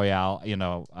battle royale,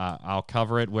 I'll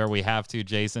cover it where we have to,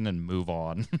 Jason, and move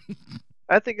on.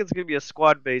 I think it's gonna be a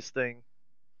squad-based thing.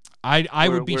 I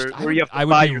would be where you have to I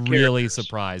buy would be your really characters.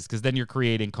 surprised because then you're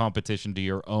creating competition to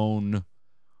your own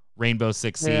Rainbow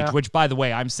Six Siege, Yeah. which, by the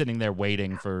way, I'm sitting there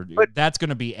waiting for. But- That's going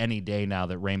to be any day now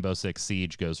that Rainbow Six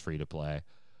Siege goes free to play.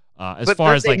 As But far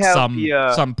then as they like have some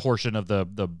the, some portion of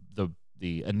the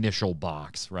initial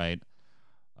box, right?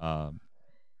 Not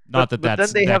But that then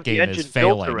they that have the game is engine built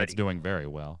failing; it's already. doing very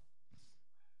well.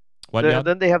 What? Yeah?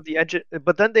 Then they have the engine,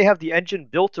 but then they have the engine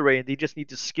built already, and they just need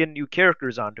to skin new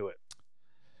characters onto it.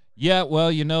 Yeah,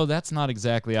 well, that's not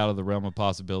exactly out of the realm of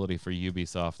possibility for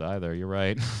Ubisoft either. You're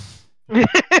right.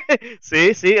 see,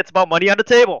 it's about money on the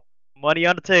table. Money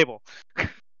on the table.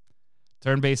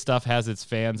 Turn-based stuff has its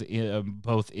fans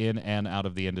both in and out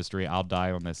of the industry. I'll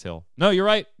die on this hill. No, you're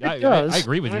right. I does.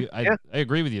 agree with you. I Yeah.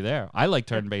 agree with you there. I like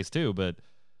turn-based too, but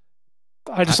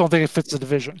I just don't think it fits the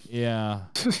division. yeah,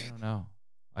 I don't know.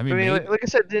 I I mean, mean, maybe, like I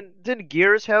said, didn't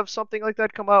Gears have something like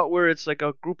that come out where it's like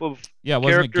a group of yeah, wasn't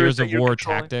it characters Gears that of you're War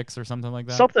controlling? Tactics or something like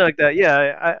that? Something like that?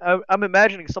 Yeah, I'm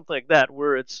imagining something like that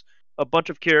where it's a bunch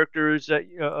of characters that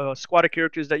a squad of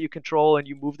characters that you control and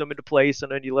you move them into place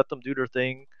and then you let them do their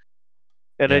thing,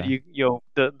 and then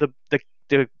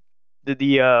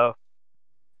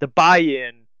the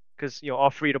buy-in, because all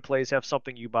free to plays have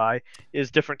something you buy,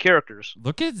 is different characters.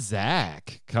 Look at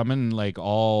Zach coming like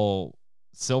all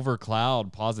Silver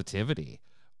Cloud positivity.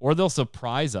 Or they'll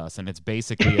surprise us, and it's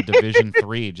basically a Division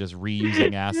 3 just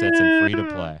reusing assets and free to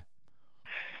play.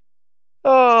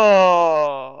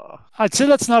 Oh, I'd say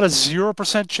that's not a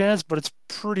 0% chance, but it's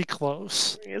pretty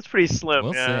close. it's pretty slim.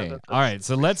 We'll yeah, see. All right,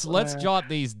 so let's slim. jot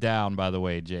these down. By the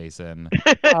way, Jason,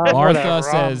 Whatever, Martha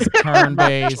says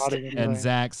turn-based, jotting it and anyway.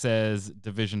 Zach says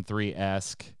Division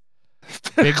 3-esque.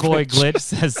 Big Boy Glitch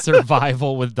says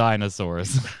survival with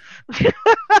dinosaurs.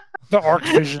 The Arc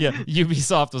Vision. Yeah,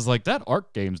 Ubisoft was like, that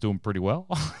Ark game's doing pretty well.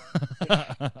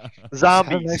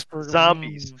 Zombies. Nice burger.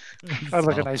 Zombies. I'd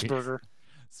like a nice Zombies. burger.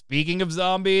 Speaking of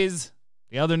zombies,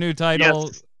 the other new title,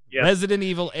 Yes. Resident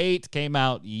Evil 8, came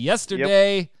out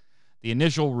yesterday. The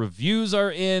initial reviews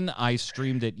are in. I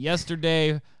streamed it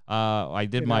yesterday. I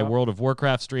did my Yeah. World of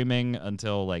Warcraft streaming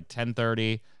until like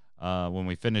 10:30 when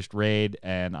we finished Raid,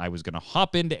 and I was going to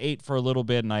hop into 8 for a little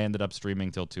bit, and I ended up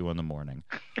streaming till 2 in the morning.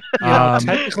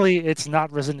 Technically, it's not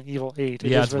Resident Evil 8.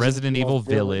 Yeah, is it's Resident Evil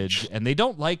Village, and they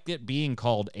don't like it being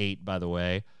called 8, by the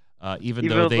way. Even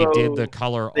though they did the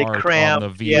color they art crammed-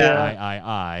 on the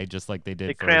yeah. VIII, just like they did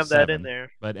They for crammed that 7. in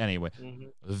there. But anyway, Mhm.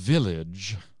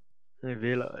 Village. The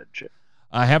village.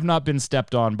 I have not been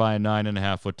stepped on by a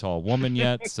 9.5-foot tall woman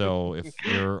yet, so if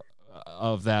you're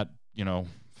of that,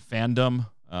 fandom,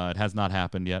 it has not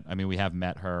happened yet. I mean, we have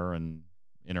met her and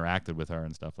interacted with her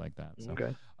and stuff like that. So,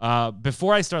 Okay.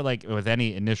 before I start, with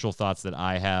any initial thoughts that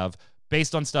I have,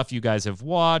 based on stuff you guys have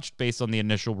watched, based on the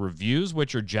initial reviews,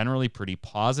 which are generally pretty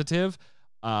positive,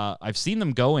 I've seen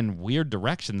them go in weird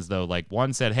directions though. Like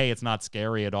one said, "Hey, it's not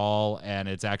scary at all, and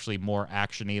it's actually more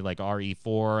actiony, like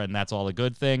RE4, and that's all a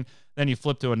good thing." Then you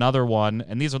flip to another one,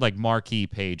 and these are like marquee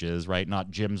pages, right?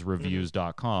 Not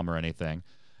jimsreviews.com or anything.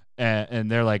 And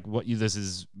they're like, "What? This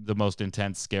is the most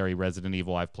intense, scary Resident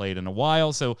Evil I've played in a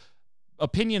while." So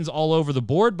opinions all over the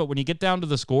board, but when you get down to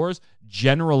the scores,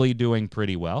 generally doing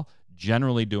pretty well,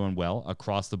 generally doing well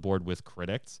across the board with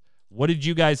critics. What did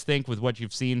you guys think with what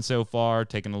you've seen so far?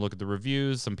 Taking a look at the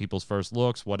reviews, some people's first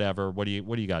looks, whatever. What do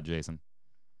you got, Jason?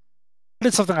 I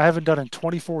did something I haven't done in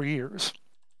 24 years.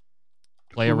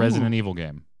 Play a Resident Evil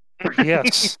game.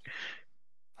 Yes.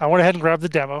 I went ahead and grabbed the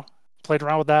demo, played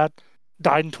around with that,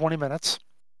 died in 20 minutes.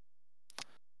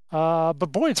 But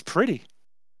boy, it's pretty.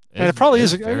 And it probably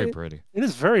is very pretty. It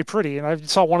is very pretty. And I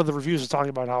saw one of the reviews was talking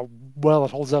about how well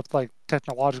it holds up, like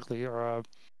technologically, or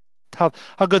how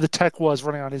good the tech was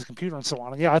running on his computer and so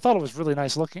on. And yeah, I thought it was really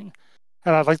nice looking,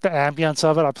 and I liked the ambience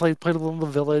of it. I played a little in the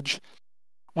village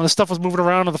when the stuff was moving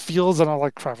around in the fields, and I'm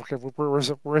like, crap, okay, where is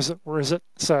it? Where is it? Where is it?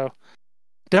 So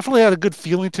definitely had a good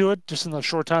feeling to it, just in the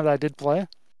short time that I did play.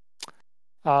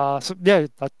 So yeah,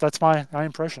 that's my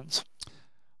impressions.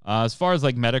 As far as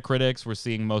like Metacritics, we're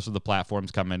seeing most of the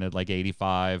platforms come in at like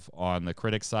 85 on the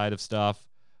critic side of stuff.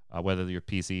 Whether you're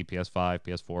PC, PS5,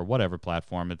 PS4, whatever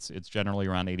platform, it's generally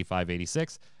around 85,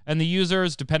 86. And the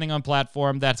users, depending on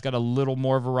platform, that's got a little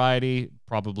more variety,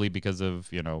 probably because of,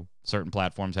 certain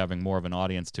platforms having more of an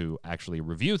audience to actually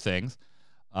review things.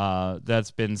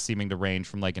 That's been seeming to range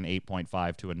from like an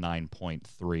 8.5 to a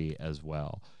 9.3 as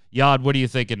well. Yad, what are you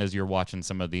thinking as you're watching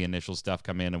some of the initial stuff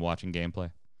come in and watching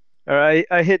gameplay? All right,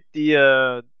 I hit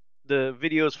the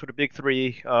videos for the big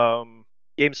three: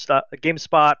 GameSpot,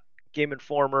 Game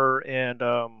Informer, and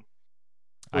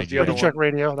what's the other Ready Check one?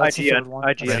 Radio. That's the third IGN. one.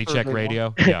 IGN. Ready Check Third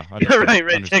Radio. one. Yeah, Right,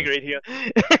 Ready Check understood. Radio.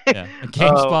 Yeah,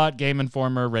 GameSpot, Game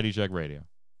Informer, Ready Check Radio.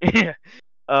 Yeah.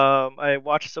 I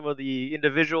watched some of the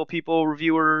individual people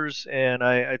reviewers, and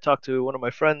I talked to one of my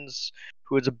friends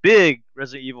who is a big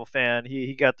Resident Evil fan.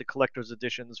 He got the collector's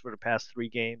editions for the past 3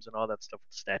 games and all that stuff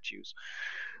with statues.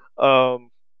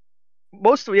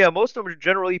 Most of them are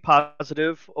generally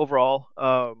positive overall.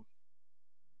 A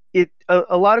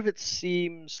lot of it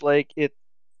seems like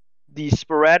the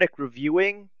sporadic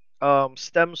reviewing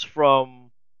stems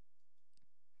from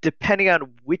depending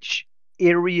on which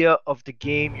area of the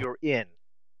game you're in.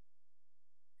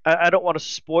 I don't want to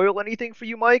spoil anything for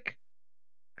you, Mike,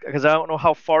 because I don't know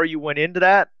how far you went into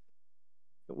that,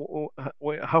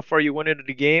 how far you went into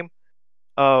the game.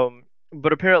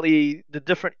 But apparently, the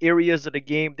different areas of the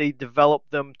game, they develop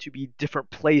them to be different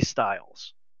play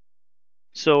styles.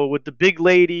 So with the big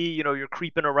lady, you're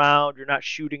creeping around, you're not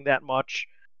shooting that much.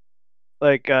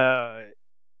 Like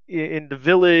in the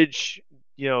village,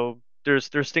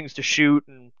 there's things to shoot,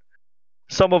 and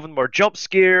some of them are jump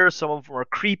scares, some of them are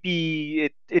creepy.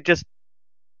 It just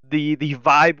the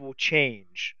vibe will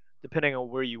change depending on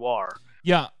where you are.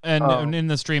 Yeah, and in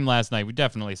the stream last night, we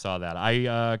definitely saw that.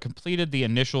 I completed the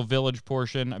initial village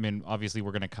portion. I mean, obviously,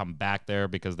 we're going to come back there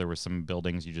because there were some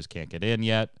buildings you just can't get in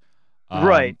yet.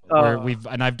 Right.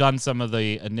 I've done some of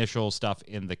the initial stuff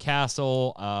in the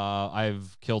castle.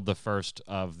 I've killed the first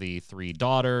of the 3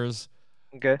 daughters.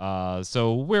 Okay.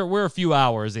 So we're a few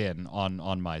hours in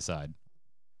on my side.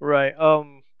 Right.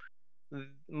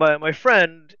 My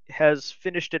friend has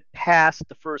finished it past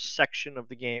the first section of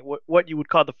the game, what you would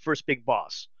call the first big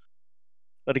boss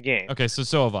of the game. Okay,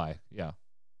 so have I. Yeah.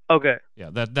 Okay. Yeah,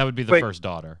 that would be the first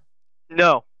daughter.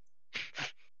 No.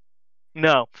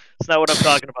 No, it's not what I'm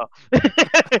talking about.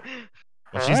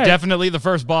 Well, she's definitely the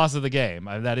first boss of the game.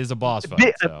 That is a boss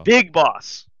fight. A big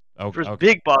boss. Okay.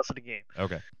 Big boss of the game.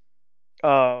 Okay.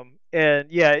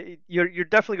 And yeah, you're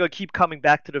definitely gonna keep coming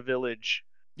back to the village.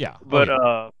 Yeah.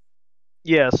 But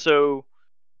yeah, so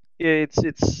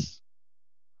it's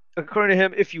according to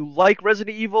him, if you like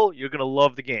Resident Evil, you're gonna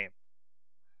love the game.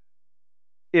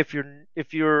 If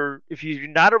you're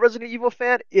not a Resident Evil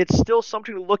fan, it's still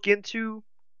something to look into,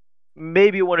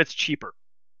 maybe when it's cheaper.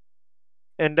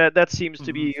 And that seems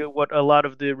to be what a lot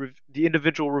of the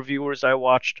individual reviewers I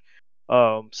watched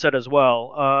said as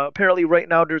well. Apparently, right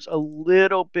now there's a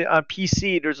little bit on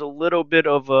PC. There's a little bit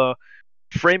of a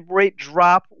frame rate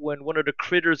drop when one of the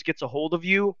critters gets a hold of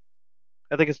you.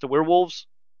 I think it's the werewolves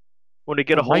when they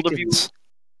get a hold of you.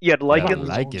 Yeah, the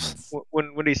lycans.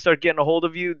 When they start getting a hold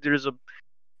of you, there's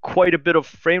quite a bit of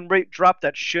frame rate drop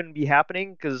that shouldn't be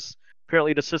happening because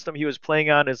apparently the system he was playing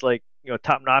on is like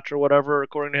top notch or whatever,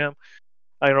 according to him.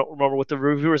 I don't remember what the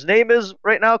reviewer's name is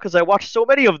right now because I watched so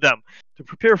many of them to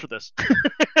prepare for this.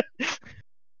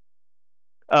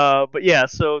 But yeah,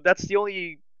 so that's the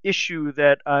only issue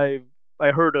that I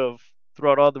heard of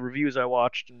throughout all the reviews I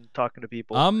watched and talking to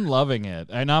people. I'm loving it,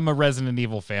 and I'm a Resident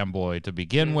Evil fanboy to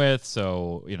begin with,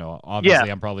 so obviously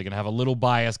I'm probably gonna have a little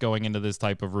bias going into this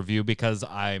type of review because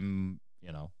I'm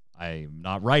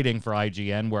not writing for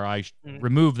IGN where I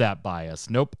remove that bias.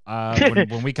 Nope.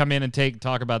 When we come in and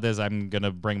talk about this, I'm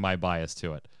gonna bring my bias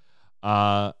to it.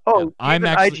 I'm even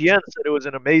IGN said it was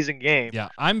an amazing game. Yeah,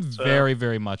 I'm very,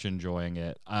 very much enjoying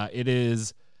it. It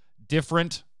is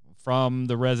different from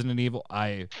the Resident Evil.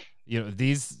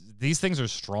 These things are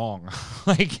strong.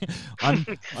 Like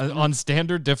on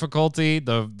standard difficulty,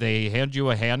 they hand you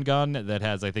a handgun that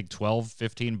has I think 12,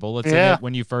 15 bullets in it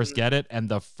when you first get it, and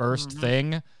the first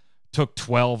thing took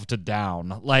 12 to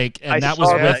down. And that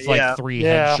was with 3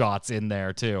 headshots in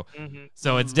there too.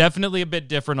 So it's definitely a bit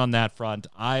different on that front.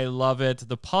 I love it.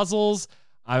 The puzzles,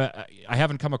 I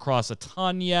haven't come across a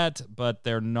ton yet, but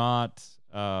they're not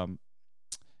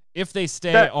if they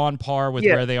stay on par with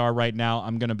where they are right now,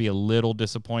 I'm going to be a little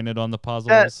disappointed on the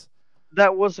puzzles.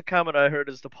 That was the comment I heard,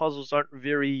 is the puzzles aren't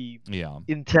very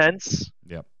intense.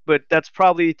 Yep. But that's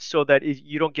probably so that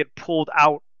you don't get pulled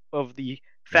out of the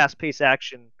fast-paced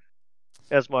action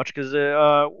as much. Because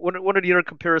one of the other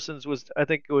comparisons was, I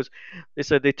think it was, they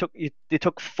said they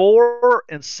took 4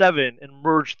 and 7 and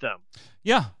merged them.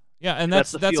 Yeah, and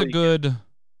that's a good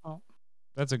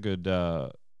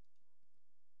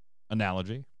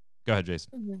analogy. Go ahead,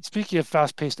 Jason. Speaking of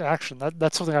fast-paced action,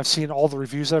 that's something I've seen in all the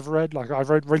reviews I've read. Like I've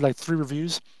read like 3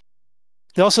 reviews.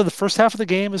 They also the first half of the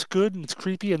game is good and it's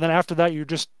creepy, and then after that you're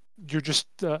just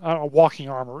a walking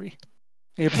armory.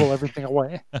 You blow everything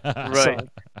away. Right.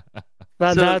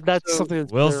 So, that's something.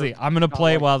 We'll see. I'm gonna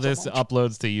play while this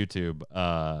uploads to YouTube.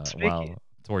 While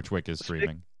Torchwick is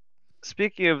streaming.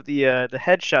 Speaking of the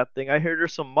headshot thing, I heard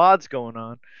there's some mods going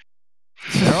on.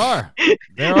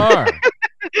 There are.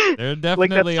 There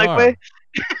definitely are.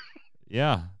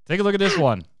 Yeah. Take a look at this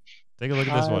one. I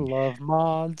love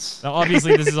mods. Now,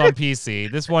 obviously, this is on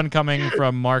PC. This one coming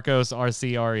from Marcos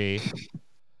RCRE.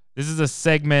 This is a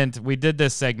segment. We did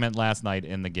this segment last night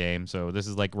in the game, so this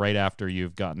is like right after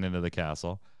you've gotten into the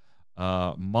castle.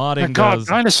 Modding goes...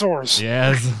 dinosaurs.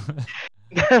 Yes.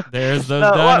 There's those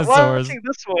dinosaurs. While watching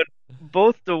this one,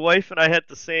 both the wife and I had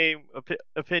the same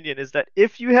opinion, is that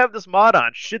if you have this mod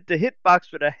on, should the hitbox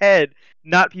for the head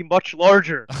not be much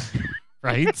larger?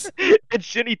 Right? And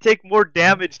should he take more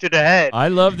damage to the head? I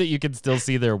love that you can still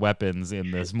see their weapons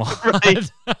in this mod. Right.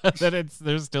 That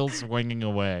they're still swinging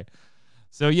away.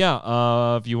 So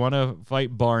yeah, if you want to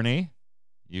fight Barney,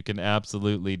 you can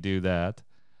absolutely do that.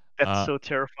 That's so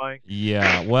terrifying.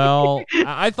 Yeah, well,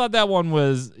 I thought that one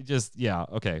was just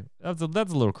okay. That's a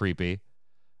little creepy.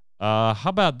 How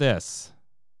about this?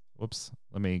 Whoops.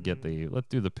 Let's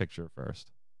do the picture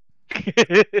first.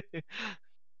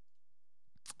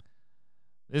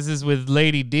 This is with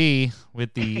Lady D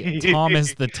with the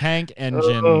Thomas the Tank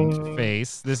Engine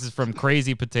face. This is from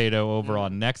Crazy Potato over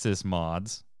on Nexus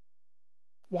Mods.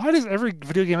 Why does every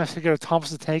video game have to get a Thomas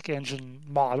the Tank Engine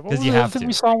mod? Because you have to.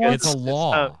 We saw once? It's a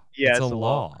law. It's a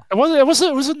law. It was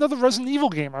another Resident Evil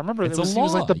game. I remember it's it was, a law.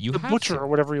 He was like the butcher or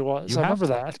whatever he was. I remember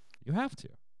that. You have to.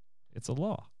 It's a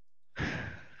law.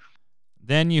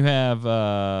 Then you have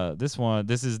this one.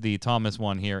 This is the Thomas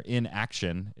one here in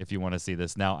action, if you want to see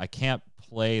this. Now, I can't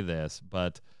play this,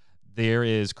 but there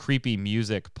is creepy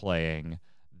music playing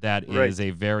that is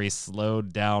a very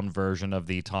slowed down version of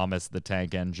the Thomas the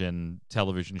Tank Engine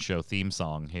television show theme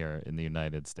song here in the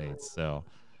United States. So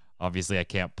obviously I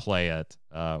can't play it.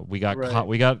 We got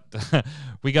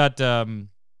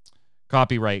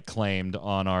copyright claimed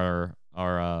on our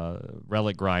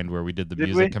Relic Grind where we did the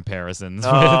music comparisons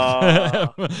with Balan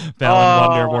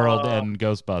Wonderworld and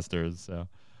Ghostbusters. So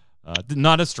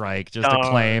not a strike, just a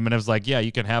claim, and it was like, yeah,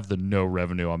 you can have the no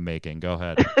revenue I'm making. Go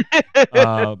ahead.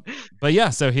 But yeah,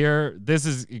 so here, this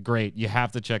is great. You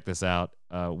have to check this out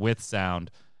with sound.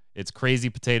 It's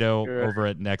Crazy Potato over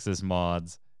at Nexus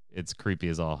Mods. It's creepy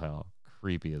as all hell.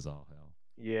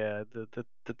 Yeah, the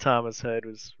Thomas head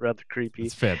was rather creepy.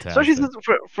 It's fantastic. Especially since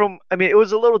it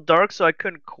was a little dark, so I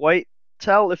couldn't quite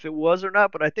tell if it was or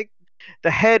not, but I think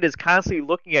the head is constantly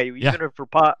looking at you, even if her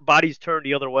body's turned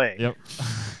the other way. Yep.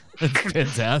 It's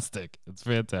fantastic.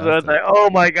 So I was like, oh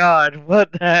my god,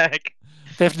 what the heck?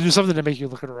 They have to do something to make you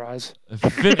look at her eyes.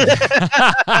 What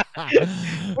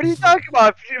are you talking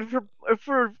about? If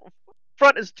her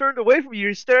front is turned away from you,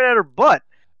 you're staring at her butt.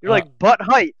 You're like butt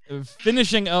height.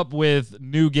 Finishing up with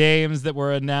new games that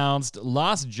were announced,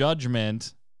 Lost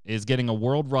Judgment is getting a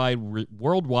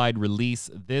worldwide release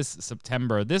this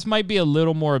September. This might be a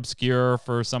little more obscure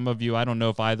for some of you. I don't know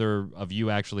if either of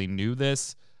you actually knew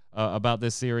this about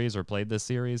this series or played this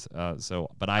series.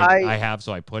 But I have,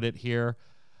 so I put it here.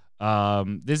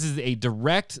 This is a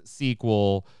direct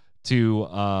sequel to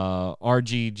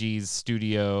RGG's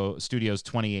Studios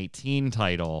 2018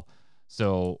 title.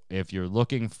 So if you're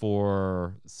looking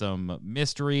for some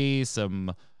mystery,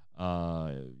 some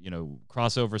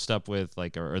crossover stuff with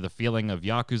or the feeling of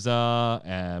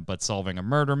Yakuza, but solving a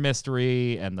murder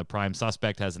mystery, and the prime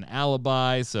suspect has an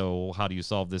alibi. So how do you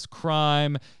solve this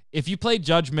crime? If you play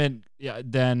Judgment,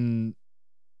 then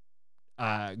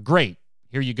great.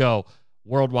 Here you go.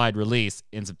 Worldwide release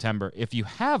in September. If you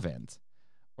haven't,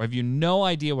 or if you no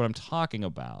idea what I'm talking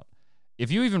about,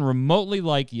 if you even remotely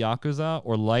like Yakuza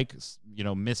or like,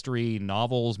 mystery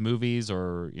novels, movies,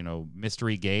 or,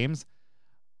 mystery games,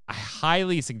 I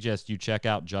highly suggest you check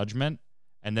out Judgment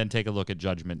and then take a look at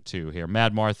Judgment 2 here.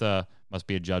 Mad Martha must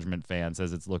be a Judgment fan,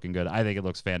 says it's looking good. I think it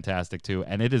looks fantastic too,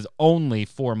 and it is only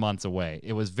 4 months away.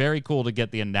 It was very cool to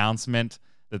get the announcement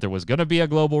that there was going to be a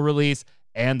global release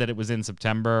and that it was in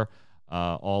September,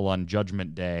 all on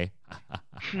Judgment Day.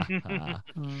 I'm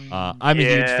a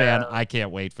huge fan. I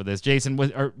can't wait for this. Jason,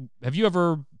 have you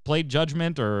ever played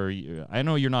Judgment? Or I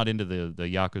know you're not into the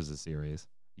Yakuza series.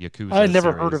 I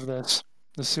never heard of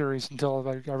the series until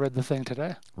I read the thing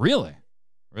today. Really?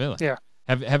 Yeah.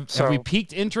 Have we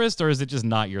piqued interest, or is it just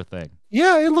not your thing?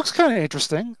 Yeah, it looks kind of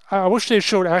interesting. I wish they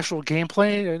showed actual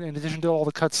gameplay in addition to all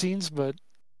the cutscenes, but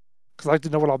because I like to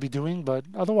know what I'll be doing. But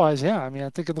otherwise, yeah, I mean,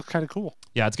 I think it looks kind of cool.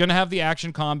 Yeah, it's going to have the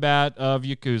action combat of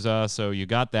Yakuza, so you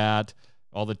got that,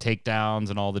 all the takedowns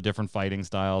and all the different fighting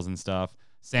styles and stuff.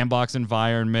 Sandbox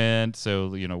environment,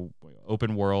 so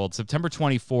open world. September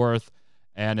 24th.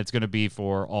 And it's going to be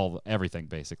for everything,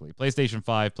 basically. PlayStation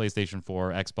 5, PlayStation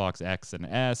 4, Xbox X and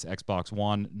S, Xbox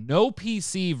One. No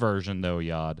PC version, though,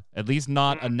 Yod. At least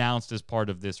not announced as part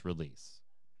of this release.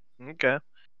 Okay.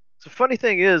 So funny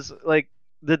thing is,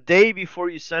 the day before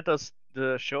you sent us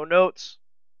the show notes,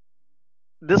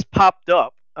 this popped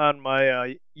up on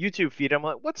my YouTube feed. I'm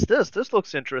like, what's this? This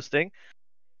looks interesting.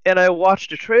 And I watched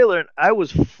the trailer, and I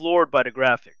was floored by the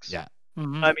graphics. Yeah.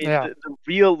 Mm-hmm. I mean, the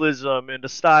realism and the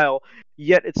style,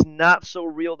 yet it's not so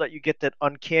real that you get that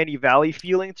uncanny valley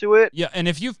feeling to it. Yeah, and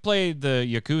if you've played the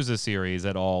Yakuza series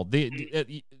at all,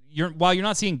 while you're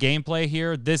not seeing gameplay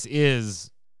here, this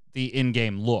is the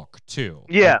in-game look, too.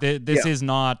 Yeah. This is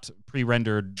not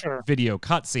pre-rendered video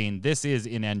cutscene. This is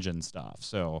in-engine stuff,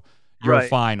 so you're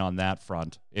fine on that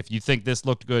front. If you think this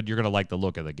looked good, you're going to like the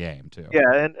look of the game, too.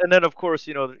 Yeah, and then, of course,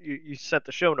 you sent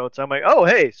the show notes. I'm like, oh,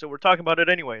 hey, so we're talking about it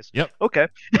anyways. Yep. Okay.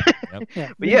 Yep.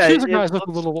 Yeah. But yeah, the guys look a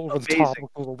little over the top,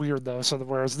 look a little weird, though. So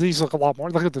whereas these look a lot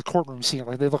more, look at the courtroom scene.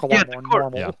 They look a lot more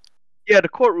normal. Yeah. Yeah, the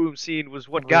courtroom scene was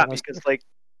what got me, because,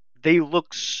 they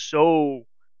look so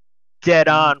dead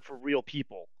on for real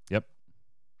people. Yep.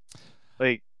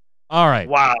 All right.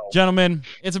 Wow. Gentlemen,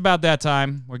 it's about that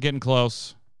time. We're getting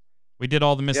close. We did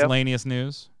all the miscellaneous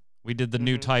news. We did the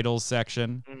new titles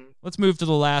section. Let's move to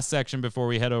the last section before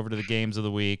we head over to the games of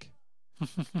the week.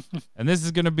 And this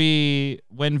is going to be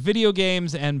when video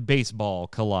games and baseball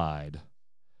collide.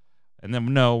 And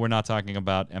then, no, we're not talking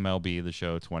about MLB The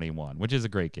Show 21, which is a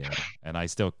great game. And I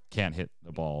still can't hit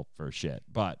the ball for shit,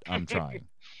 but I'm trying.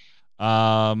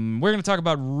 We're going to talk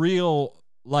about real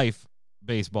life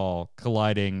baseball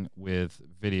colliding with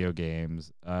video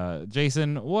games.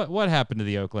 Jason, what happened to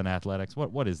the Oakland Athletics?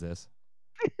 What is this?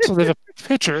 So they have a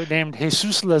pitcher named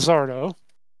Jesus Luzardo,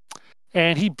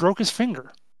 and he broke his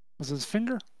finger. Was it his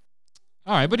finger?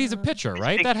 All right, but he's a pitcher,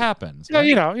 right? That happens. Yeah,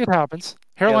 right? It happens.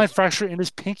 Hairline fracture in his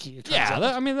pinky.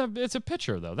 It's a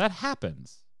pitcher though. That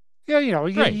happens. Yeah, Why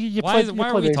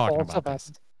are we talking about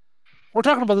this? We're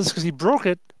talking about this because he broke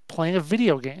it playing a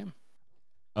video game.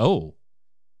 Oh.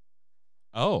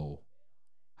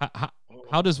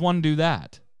 How does one do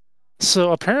that?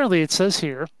 So apparently it says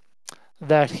here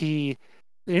that the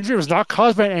injury was not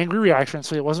caused by an angry reaction,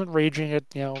 so he wasn't raging at,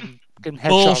 getting headshot.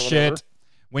 Bullshit.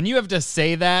 When you have to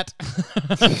say that.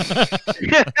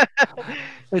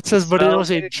 It says, but it was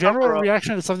a general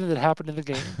reaction to something that happened in the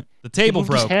game. The table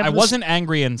broke. I wasn't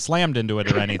angry and slammed into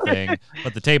it or anything,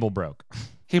 but the table broke.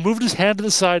 He moved his hand to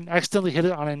the side and accidentally hit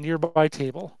it on a nearby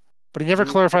table. But he never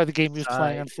clarified the game he was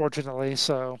playing, unfortunately.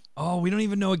 So. Oh, we don't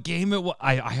even know what game it was.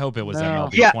 I hope it was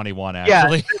MLB 21,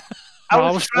 actually. Yeah.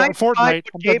 I was trying to find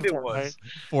what game it was.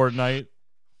 Fortnite.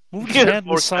 Moved his hand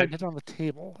to the side and hit it on the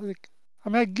table.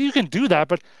 You can do that,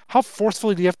 but how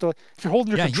forcefully do you have to? If you're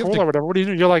holding your controller or whatever, what do you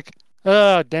do? You're like,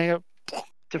 dang it.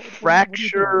 To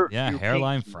fracture. Yeah,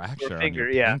 hairline fracture. Finger.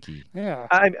 On your pinky. Yeah.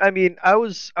 I mean, I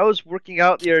was working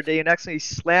out the other day and accidentally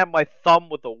slammed my thumb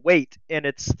with a weight, and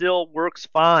it still works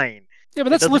fine. Yeah, but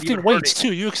that's lifting weights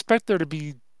too. You expect there to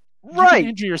be You can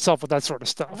injure yourself with that sort of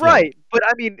stuff. Right. But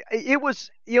I mean, it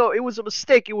was a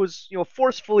mistake. It was,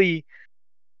 forcefully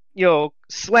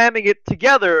slamming it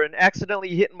together and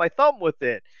accidentally hitting my thumb with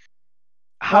it.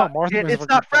 And it's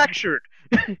not fractured.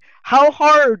 How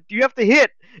hard do you have to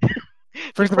hit?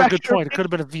 Brings up a good point. It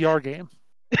could have been a VR game.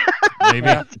 Maybe.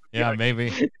 Yeah,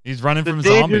 maybe. He's running from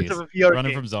zombies.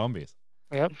 Running from zombies.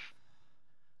 Yep.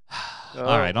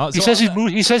 All right. He says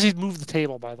he'd moved the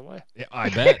table, by the way. Yeah, I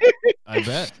bet. I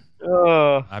bet.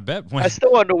 I bet. I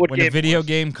still want to know what when a video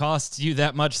game costs you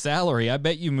that much salary, I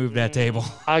bet you moved that table.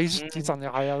 He's on the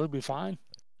IL. He'll be fine.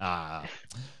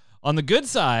 On the good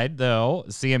side, though,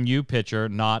 CMU pitcher,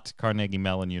 not Carnegie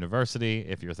Mellon University.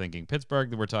 If you're thinking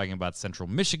Pittsburgh, we're talking about Central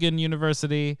Michigan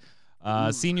University.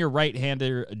 Senior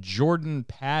right-hander Jordan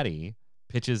Patty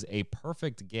pitches a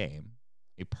perfect game.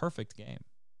 A perfect game.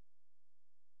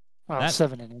 Wow,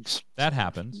 7 innings. That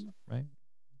happens, right?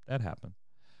 That happens.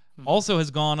 Also has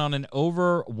gone on an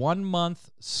over 1 month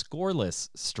scoreless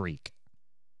streak.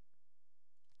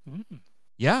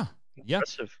 Yeah.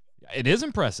 Impressive. It is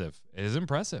impressive. It is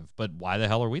impressive. But why the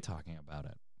hell are we talking about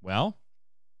it? Well,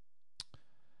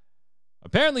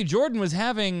 apparently Jordan was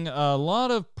having a lot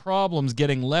of problems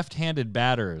getting left-handed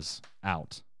batters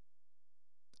out.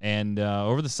 And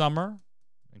over the summer,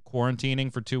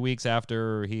 quarantining for 2 weeks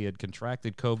after he had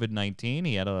contracted COVID-19,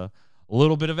 he had a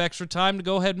little bit of extra time to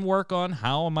go ahead and work on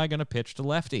how am I going to pitch to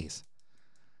lefties.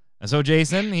 And so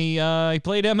Jason, he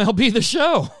played MLB The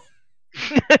Show.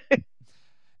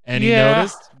 And he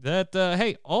noticed that,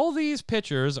 hey, all these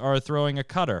pitchers are throwing a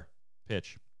cutter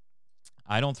pitch.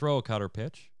 I don't throw a cutter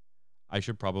pitch. I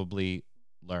should probably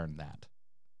learn that,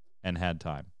 and had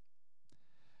time.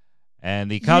 And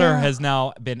the cutter has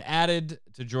now been added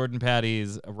to Jordan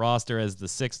Patty's roster as the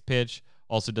 6th pitch.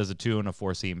 Also does a 2 and a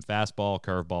 4-seam fastball,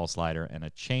 curveball, slider, and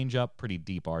a changeup. Pretty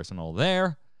deep arsenal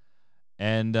there.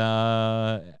 And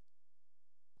coming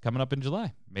up in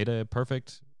July, made a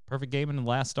perfect game in the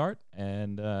last start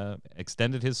and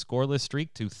extended his scoreless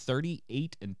streak to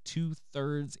 38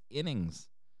 2/3 innings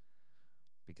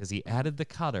because he added the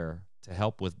cutter to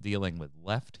help with dealing with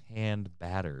left-hand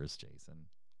batters, Jason.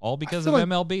 All because of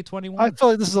MLB 21. I feel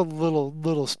like this is a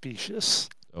little specious.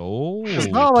 Oh,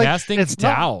 casting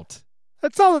doubt.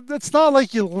 It's not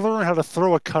like you learn how to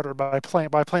throw a cutter by playing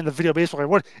the video baseball game.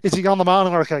 What is he on the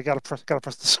mound? Okay, I gotta press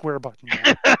the square button.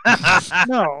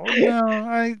 No.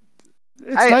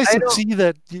 It's nice to see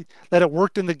that it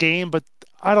worked in the game, but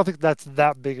I don't think that's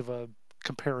that big of a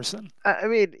comparison. I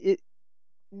mean,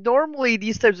 normally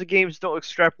these types of games don't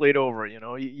extrapolate over.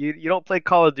 You don't play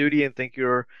Call of Duty and think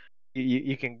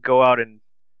you can go out and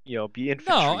be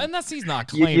infantry. No, and he's not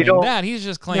claiming that. He's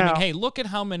just claiming, hey, look at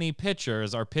how many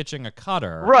pitchers are pitching a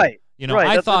cutter. Right.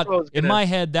 I thought in my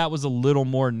head that was a little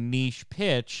more niche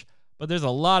pitch, but there's a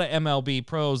lot of MLB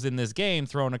pros in this game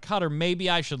throwing a cutter. Maybe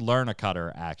I should learn a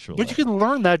cutter, actually. But you can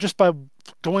learn that just by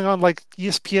going on like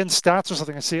ESPN stats or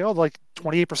something and say, like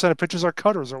 28% of pitches are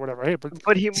cutters or whatever. Hey,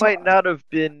 but he might not have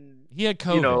been. He had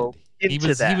COVID. He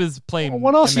was playing.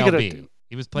 What else MLB. Are you gonna do?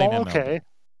 He was playing MLB. Okay.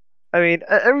 I mean,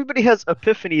 everybody has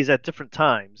epiphanies at different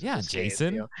times. Yeah,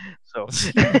 Jason. Game, so.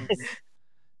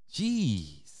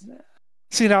 Jeez.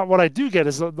 See, now what I do get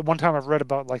is the one time I've read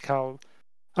about like how,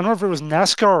 I don't know if it was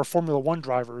NASCAR or Formula One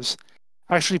drivers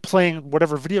actually playing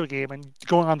whatever video game and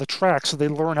going on the track so they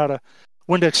learn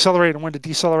when to accelerate and when to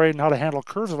decelerate and how to handle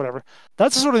curves or whatever.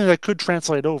 That's the sort of thing that could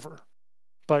translate over.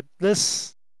 But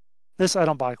this I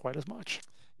don't buy quite as much.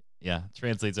 Yeah,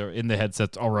 translates in the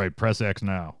headsets. All right, press X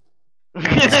now.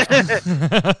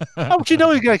 How would you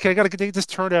know? I got to get this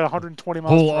turned at 120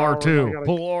 miles Pull per hour. R2.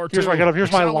 Pull R2.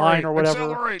 Here's my line or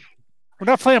whatever. Accelerate. We're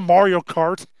not playing Mario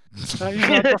Kart.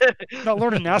 Not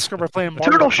learning NASCAR by playing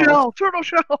Mario Kart. Turtle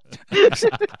shell.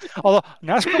 Although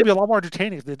NASCAR would be a lot more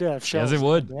entertaining if they did have shells. Yes, it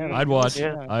would. Yeah. I'd watch.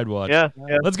 Yeah. I'd watch. Yeah.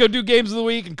 Let's go do games of the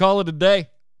week and call it a day.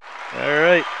 All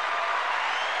right.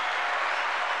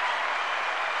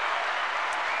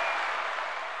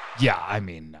 Yeah, I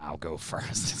mean, I'll go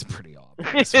first. It's pretty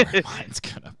obvious where mine's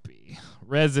going to be.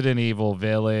 Resident Evil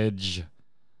Village.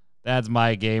 That's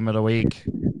my game of the week.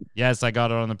 Yes, I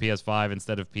got it on the PS5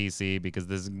 instead of PC because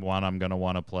this is one I'm going to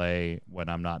want to play when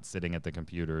I'm not sitting at the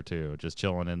computer, too. Just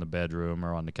chilling in the bedroom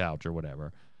or on the couch or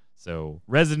whatever. So,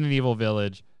 Resident Evil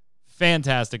Village,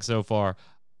 fantastic so far.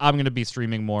 I'm going to be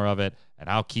streaming more of it, and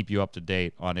I'll keep you up to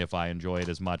date on if I enjoy it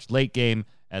as much late game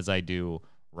as I do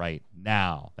right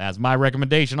now. That's my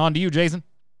recommendation. On to you, Jason.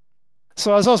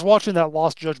 So as I was watching that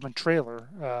Lost Judgment trailer,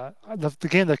 the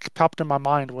game that popped in my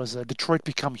mind was Detroit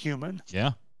Become Human.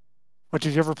 Yeah. Which,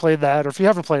 if you ever played that, or if you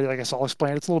haven't played it, I guess I'll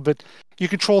explain. It's a little bit. You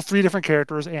control 3 different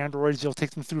characters, androids. You'll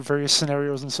take them through various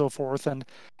scenarios and so forth. And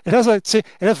it has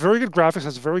very good graphics.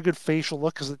 Has very good facial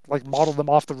look because it modeled them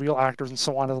off the real actors and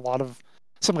so on.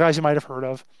 Some guys you might have heard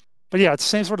of. But yeah, it's the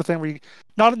same sort of thing where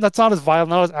that's not as violent,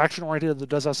 not as action oriented. It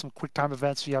does have some quick time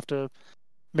events. You have to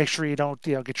make sure you don't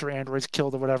get your androids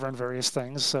killed or whatever and various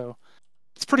things. So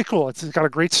it's pretty cool. It's got a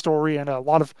great story and a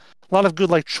lot of good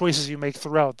like choices you make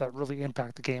throughout that really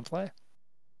impact the gameplay.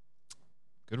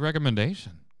 Good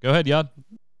recommendation. Go ahead, Yad.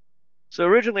 So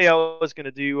originally I was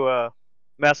gonna do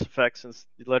Mass Effect since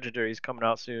the Legendary is coming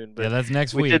out soon. But Yeah, that's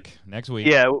next week. Next week.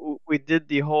 Yeah, we did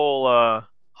the whole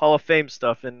Hall of Fame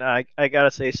stuff, and I gotta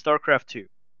say StarCraft 2,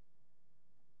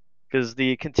 because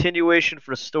the continuation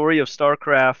for the story of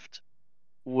StarCraft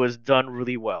was done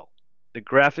really well. The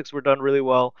graphics were done really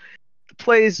well. The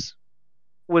plays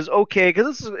was okay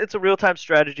because it's a real time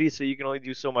strategy, so you can only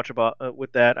do so much about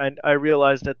with that. I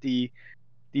realized that the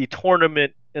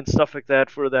tournament and stuff like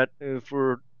that for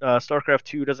StarCraft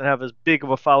 2 doesn't have as big of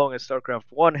a following as StarCraft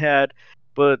 1 had,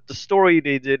 but the story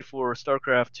they did for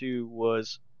StarCraft 2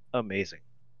 was amazing.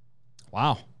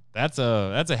 Wow. That's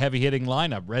a heavy-hitting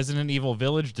lineup. Resident Evil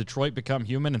Village, Detroit Become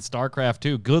Human, and StarCraft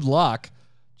 2. Good luck,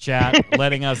 chat,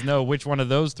 letting us know which one of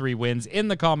those 3 wins in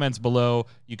the comments below.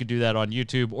 You can do that on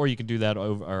YouTube, or you can do that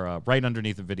right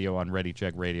underneath the video on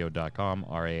ReadyCheckRadio.com,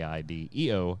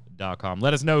 RAIDEO.com.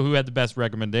 Let us know who had the best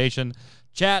recommendation.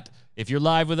 Chat, if you're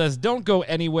live with us, don't go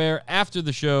anywhere. After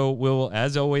the show, we'll,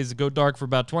 as always, go dark for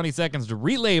about 20 seconds to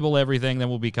relabel everything. Then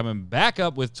we'll be coming back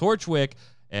up with Torchwick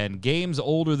and Games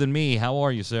Older Than Me. How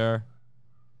are you, sir?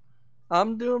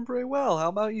 I'm doing pretty well. How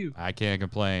about you? I can't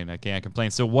complain.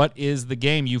 So what is the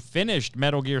game? You finished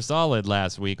Metal Gear Solid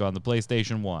last week on the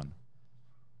PlayStation 1.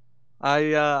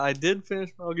 I did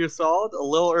finish Metal Gear Solid a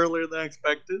little earlier than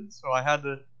expected, so I had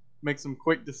to make some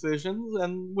quick decisions.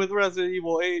 And with Resident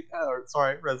Evil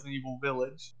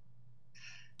Village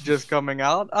just coming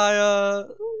out, I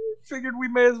figured we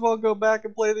may as well go back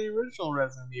and play the original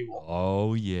Resident Evil.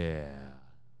 Oh yeah.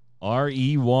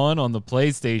 RE1 on the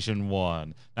PlayStation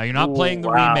 1. Now you're not playing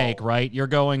the remake, right? You're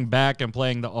going back and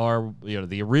playing the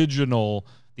original,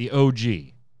 the OG.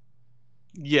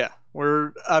 Yeah,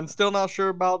 I'm still not sure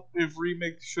about if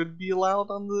remakes should be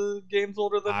allowed on the Games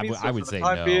Older Than Me. I would say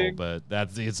no, but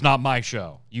it's not my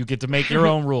show. You get to make your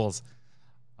own rules.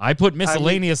 I put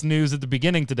miscellaneous news at the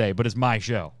beginning today, but it's my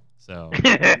show. So,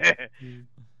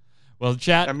 well,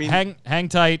 chat, hang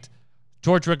tight.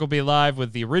 Torchwick will be live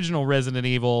with the original Resident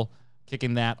Evil,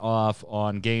 kicking that off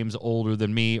on Games Older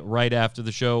Than Me right after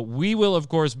the show. We will, of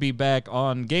course, be back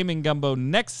on Gaming Gumbo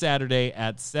next Saturday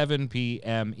at 7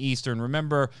 p.m. Eastern.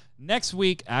 Remember, next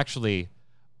week, actually,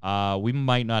 we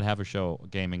might not have a show,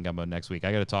 Gaming Gumbo, next week.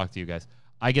 I got to talk to you guys.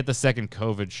 I get the second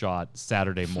COVID shot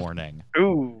Saturday morning.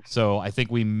 Ooh. So I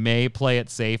think we may play it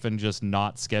safe and just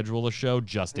not schedule a show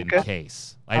just in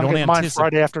case. I don't anticipate mine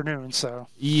Friday afternoon, so.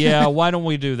 Yeah, why don't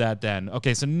we do that then?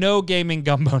 Okay, so no Gaming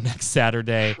Gumbo next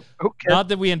Saturday. Okay. Not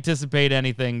that we anticipate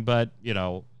anything, but,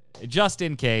 just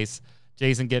in case.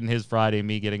 Jason getting his Friday,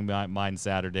 me getting mine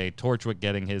Saturday, Torchwick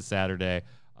getting his Saturday.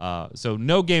 So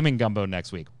no Gaming Gumbo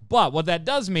next week. But what that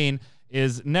does mean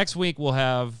is next week we'll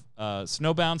have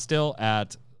Snowbound still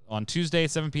on Tuesday,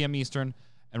 7 p.m. Eastern.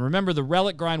 And remember, the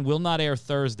Relic Grind will not air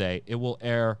Thursday. It will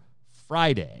air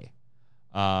Friday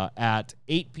at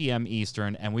 8 p.m.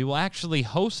 Eastern. And we will actually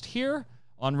host here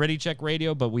on Ready Check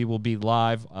Radio, but we will be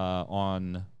live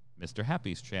on Mr.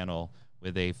 Happy's channel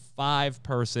with a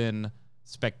 5-person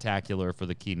spectacular for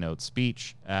the keynote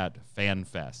speech at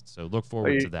FanFest. So look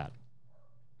forward to that.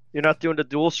 You're not doing the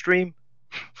dual stream?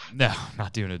 No,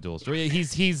 not doing a dual stream.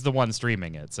 He's the one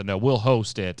streaming it. So no, we'll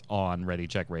host it on Ready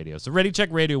Check Radio. So Ready Check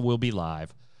Radio will be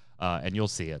live, and you'll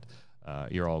see it.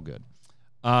 You're all good.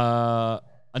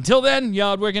 Until then,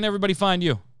 Yad, where can everybody find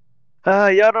you?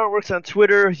 Yad Artworks on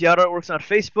Twitter, Yad Artworks on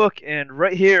Facebook, and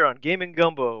right here on Gaming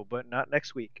Gumbo, but not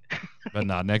next week. But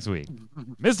not next week.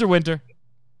 Mr. Winter.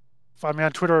 Find me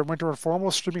on Twitter at Winter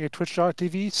Informal, streaming at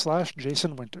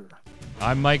twitch.tv/JasonWinter.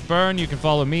 I'm Mike Byrne. You can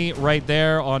follow me right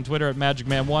there on Twitter at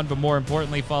MagicMan1, but more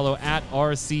importantly, follow at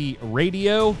RC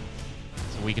Radio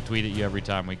so we can tweet at you every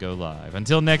time we go live.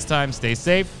 Until next time, stay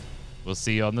safe. We'll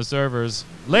see you on the servers.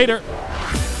 Later.